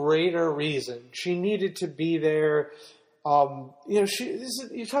a greater reason. She needed to be there. You're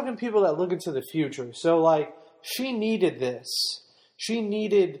talking people that look into the future. So like, she needed this. She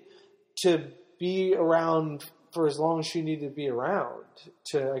needed to be around for as long as she needed to be around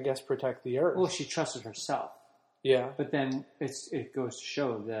to, I guess, protect the Earth. Well, she trusted herself. Yeah. But then it goes to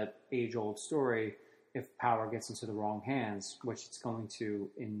show that age-old story, if power gets into the wrong hands, which it's going to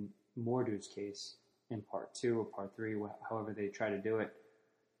in Mordu's case, in part 2 or part 3, however they try to do it,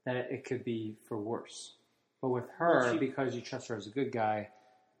 that it could be for worse. But with her, because you trust her as a good guy,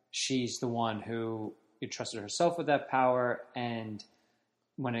 she's the one who you trusted herself with that power, and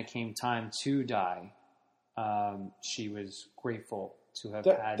when it came time to die, she was grateful to have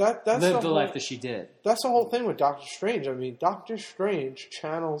lived the life that she did. That's the whole thing with Doctor Strange. I mean, Doctor Strange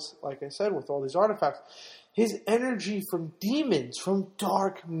channels, like I said, with all these artifacts, his energy from demons, from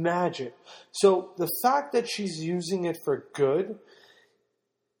dark magic. So the fact that she's using it for good,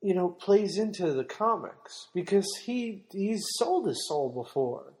 plays into the comics because he's sold his soul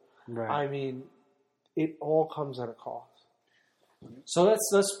before. Right. I mean, it all comes at a cost. So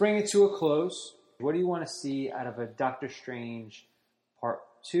let's bring it to a close. What do you want to see out of a Doctor Strange Part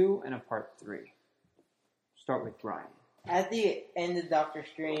 2 and a Part 3? Start with Ryan. At the end of Doctor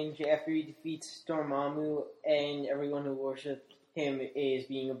Strange, after he defeats Dormammu and everyone who worshipped him is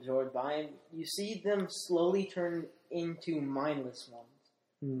being absorbed by him, you see them slowly turn into mindless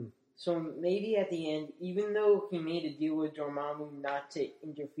ones. So maybe at the end, even though he made a deal with Dormammu not to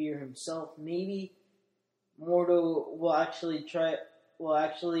interfere himself, maybe Mordo will actually try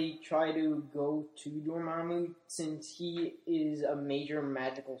to go to Dormammu since he is a major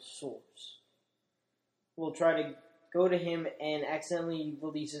magical source. We'll try to go to him and accidentally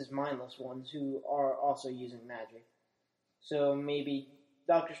releases mindless ones who are also using magic. So maybe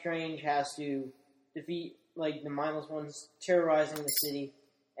Doctor Strange has to defeat the mindless ones terrorizing the city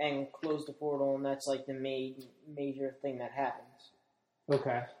and close the portal, and that's the major thing that happens.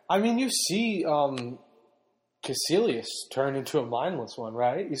 Okay. I mean, you see Caecilius turn into a mindless one,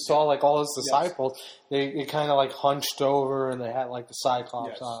 right? You saw all his disciples, they kind of hunched over and they had the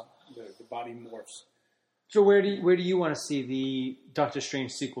Cyclops on. The body morphs. So where do you want to see the Doctor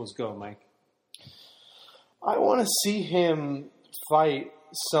Strange sequels go, Mike? I want to see him fight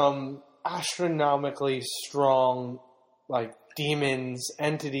some astronomically strong, demons,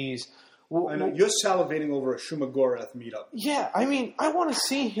 entities. I know you're salivating over a Shumagorath meetup. Yeah, I mean, I want to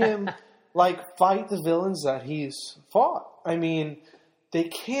see him fight the villains that he's fought. I mean, they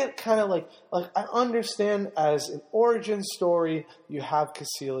can't kind of I understand as an origin story, you have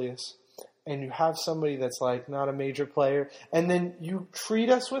Caecilius. And you have somebody that's not a major player, and then you treat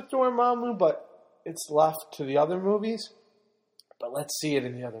us with Dormammu, but it's left to the other movies. But let's see it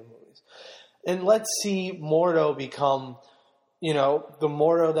in the other movies, and let's see Mordo become, the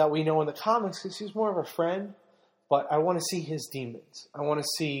Mordo that we know in the comics, because he's more of a friend. But I want to see his demons. I want to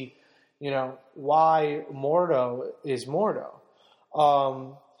see, why Mordo is Mordo.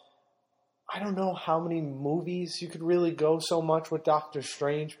 I don't know how many movies you could really go so much with Doctor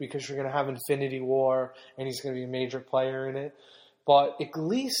Strange because you're going to have Infinity War and he's going to be a major player in it. But at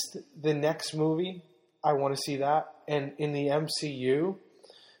least the next movie, I want to see that. And in the MCU,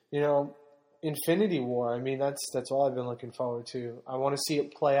 Infinity War, I mean, that's all I've been looking forward to. I want to see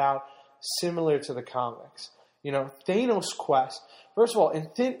it play out similar to the comics. Thanos' quest. First of all,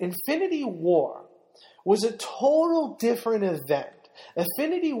 Infinity War was a total different event.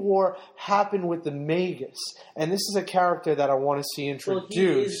 Infinity War happened with the Magus, and this is a character that I want to see introduced.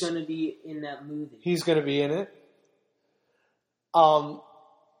 Well, he is going to be in that movie. He's going to be in it.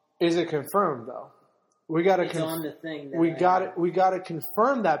 Is it confirmed though? We got to. It's on the thing. We got to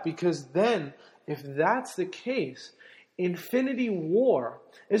confirm that, because then, if that's the case, Infinity War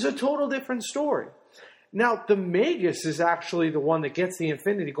is a total different story. Now, the Magus is actually the one that gets the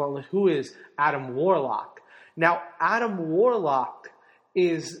Infinity Gauntlet, who is Adam Warlock. Now, Adam Warlock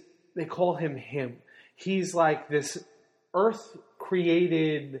they call him. He's this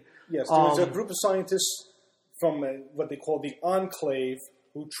Earth-created... Yes, there was a group of scientists from what they call the Enclave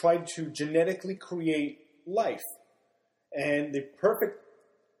who tried to genetically create life. And the perfect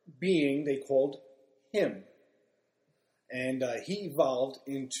being they called him. And he evolved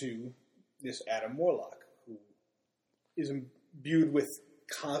into this Adam Warlock, who is imbued with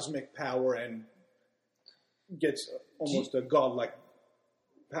cosmic power and gets almost a godlike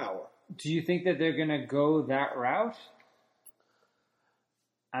power. Do you think that they're going to go that route?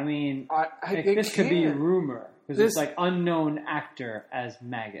 I mean, this could be a rumor, because it's unknown actor as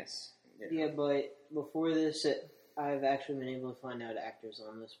Magus. Yeah, but before this, I've actually been able to find out actors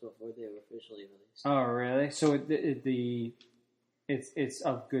on this before they were officially released. Oh, really? So it's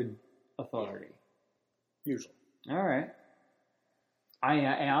of good authority. Usually. All right. I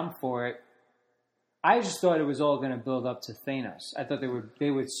am for it. I just thought it was all going to build up to Thanos. I thought they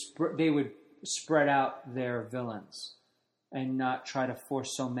would spread out their villains and not try to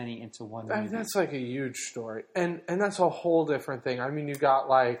force so many into one movie. That's like a huge story. And that's a whole different thing. I mean, you got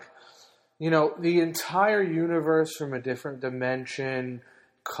like, the entire universe from a different dimension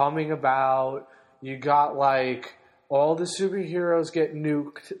coming about. You got like all the superheroes get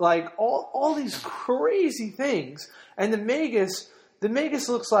nuked. Like all these crazy things. And the Magus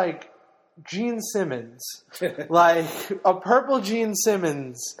looks like Gene Simmons. Like a purple Gene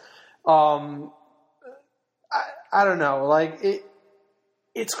Simmons. I don't know. Like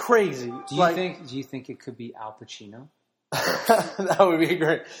it's crazy. Do you think it could be Al Pacino? That would be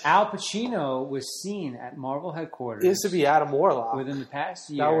great. Al Pacino was seen at Marvel headquarters. It used to be Adam Warlock. Within the past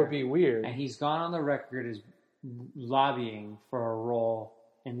year. That would be weird. And he's gone on the record as lobbying for a role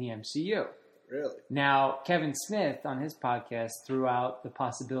in the MCU. Really? Now, Kevin Smith on his podcast threw out the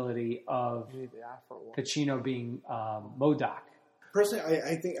possibility of Pacino being MODOK. Personally,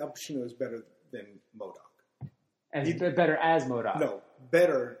 I think Al Pacino is better than MODOK. Better as MODOK. No,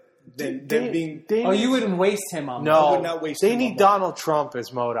 better than being... You wouldn't waste him on No, I would not waste they him need on Donald Trump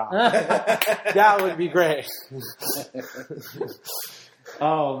as MODOK. That would be great.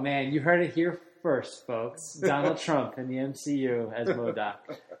 Oh, man, you heard it here first, folks. Donald Trump in the MCU as MODOK.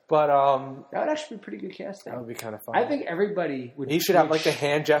 But that would actually be pretty good casting. That would be kind of fun. I think everybody would. He should have like the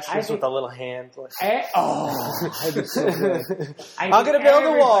hand gestures with a little hand. That'd be so good. I'm gonna build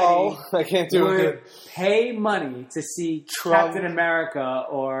a wall. I can't do it. Good. Pay money to see Trump. Captain America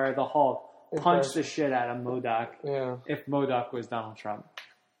or the Hulk punch the shit out of MODOK. Yeah, if MODOK was Donald Trump,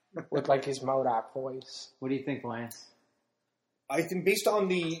 with like his MODOK voice. What do you think, Lance? I think based on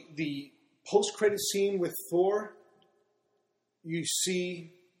the post-credit scene with Thor, you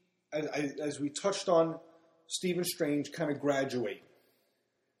see, as we touched on, Stephen Strange kind of graduate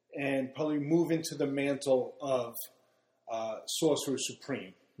and probably move into the mantle of Sorcerer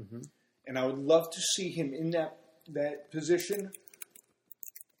Supreme. Mm-hmm. And I would love to see him in that position,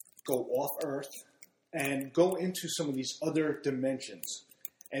 go off Earth, and go into some of these other dimensions,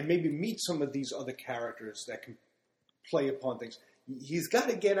 and maybe meet some of these other characters that can play upon things. He's got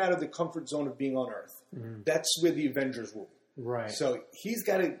to get out of the comfort zone of being on Earth. Mm-hmm. That's where the Avengers rule. Right. So he's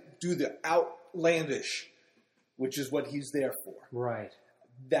got to do the outlandish, which is what he's there for. Right.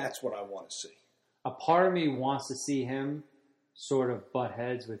 That's what I want to see. A part of me wants to see him sort of butt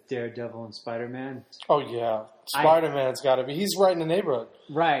heads with Daredevil and Spider-Man. Oh, yeah. Spider-Man's got to be. He's right in the neighborhood.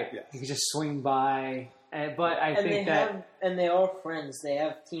 Right. Yeah. He could just swing by. But I think that... And they are friends. They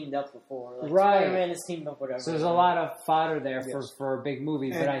have teamed up before. Like right. Spider-Man has teamed up whatever. So there's a lot of fodder there Yes. for a big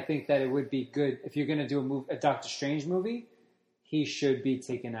movie. But I think that it would be good. If you're going to do a Doctor Strange movie, he should be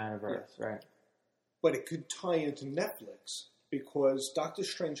taken out of Earth. Yes. Right. But it could tie into Netflix because Doctor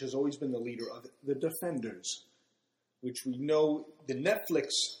Strange has always been the leader of the Defenders, which we know the Netflix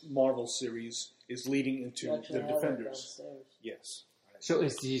Marvel series is leading into the Defenders. Yes. So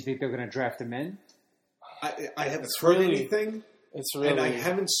do you think they're going to draft him in? I haven't heard anything. It's really, and I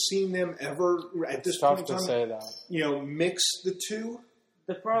haven't seen them ever at this point in time. It's tough to say that. Mix the two.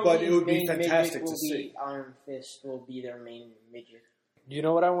 But it would be fantastic to see. Iron Fist will be their main midget. You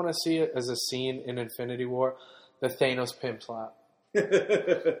know what I want to see as a scene in Infinity War? The Thanos pimp slap.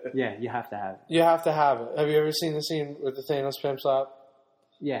 Yeah, you have to have it. You have to have it. Have you ever seen the scene with the Thanos pimp slap?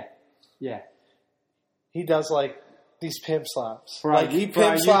 Yeah. He does like these pimp slaps. He pimp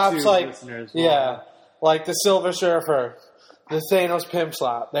pimp slaps like wow. like the Silver Surfer, the Thanos pimp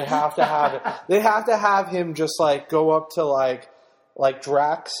slap. They have to have it. They have to have him just like go up to like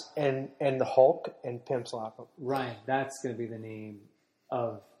Drax and the Hulk and pimp slap him. Right, that's going to be the name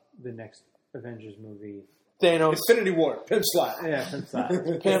of the next Avengers movie. Thanos. Infinity War, pimp slap. Yeah, pimp slap.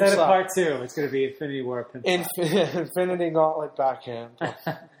 Instead of part 2, it's going to be Infinity War, pimp slap. Infinity Gauntlet backhand. All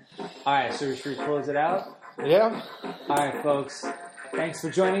right, so should we close it out? Yeah. All right, folks. Thanks for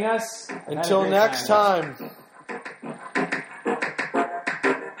joining us. Until next time.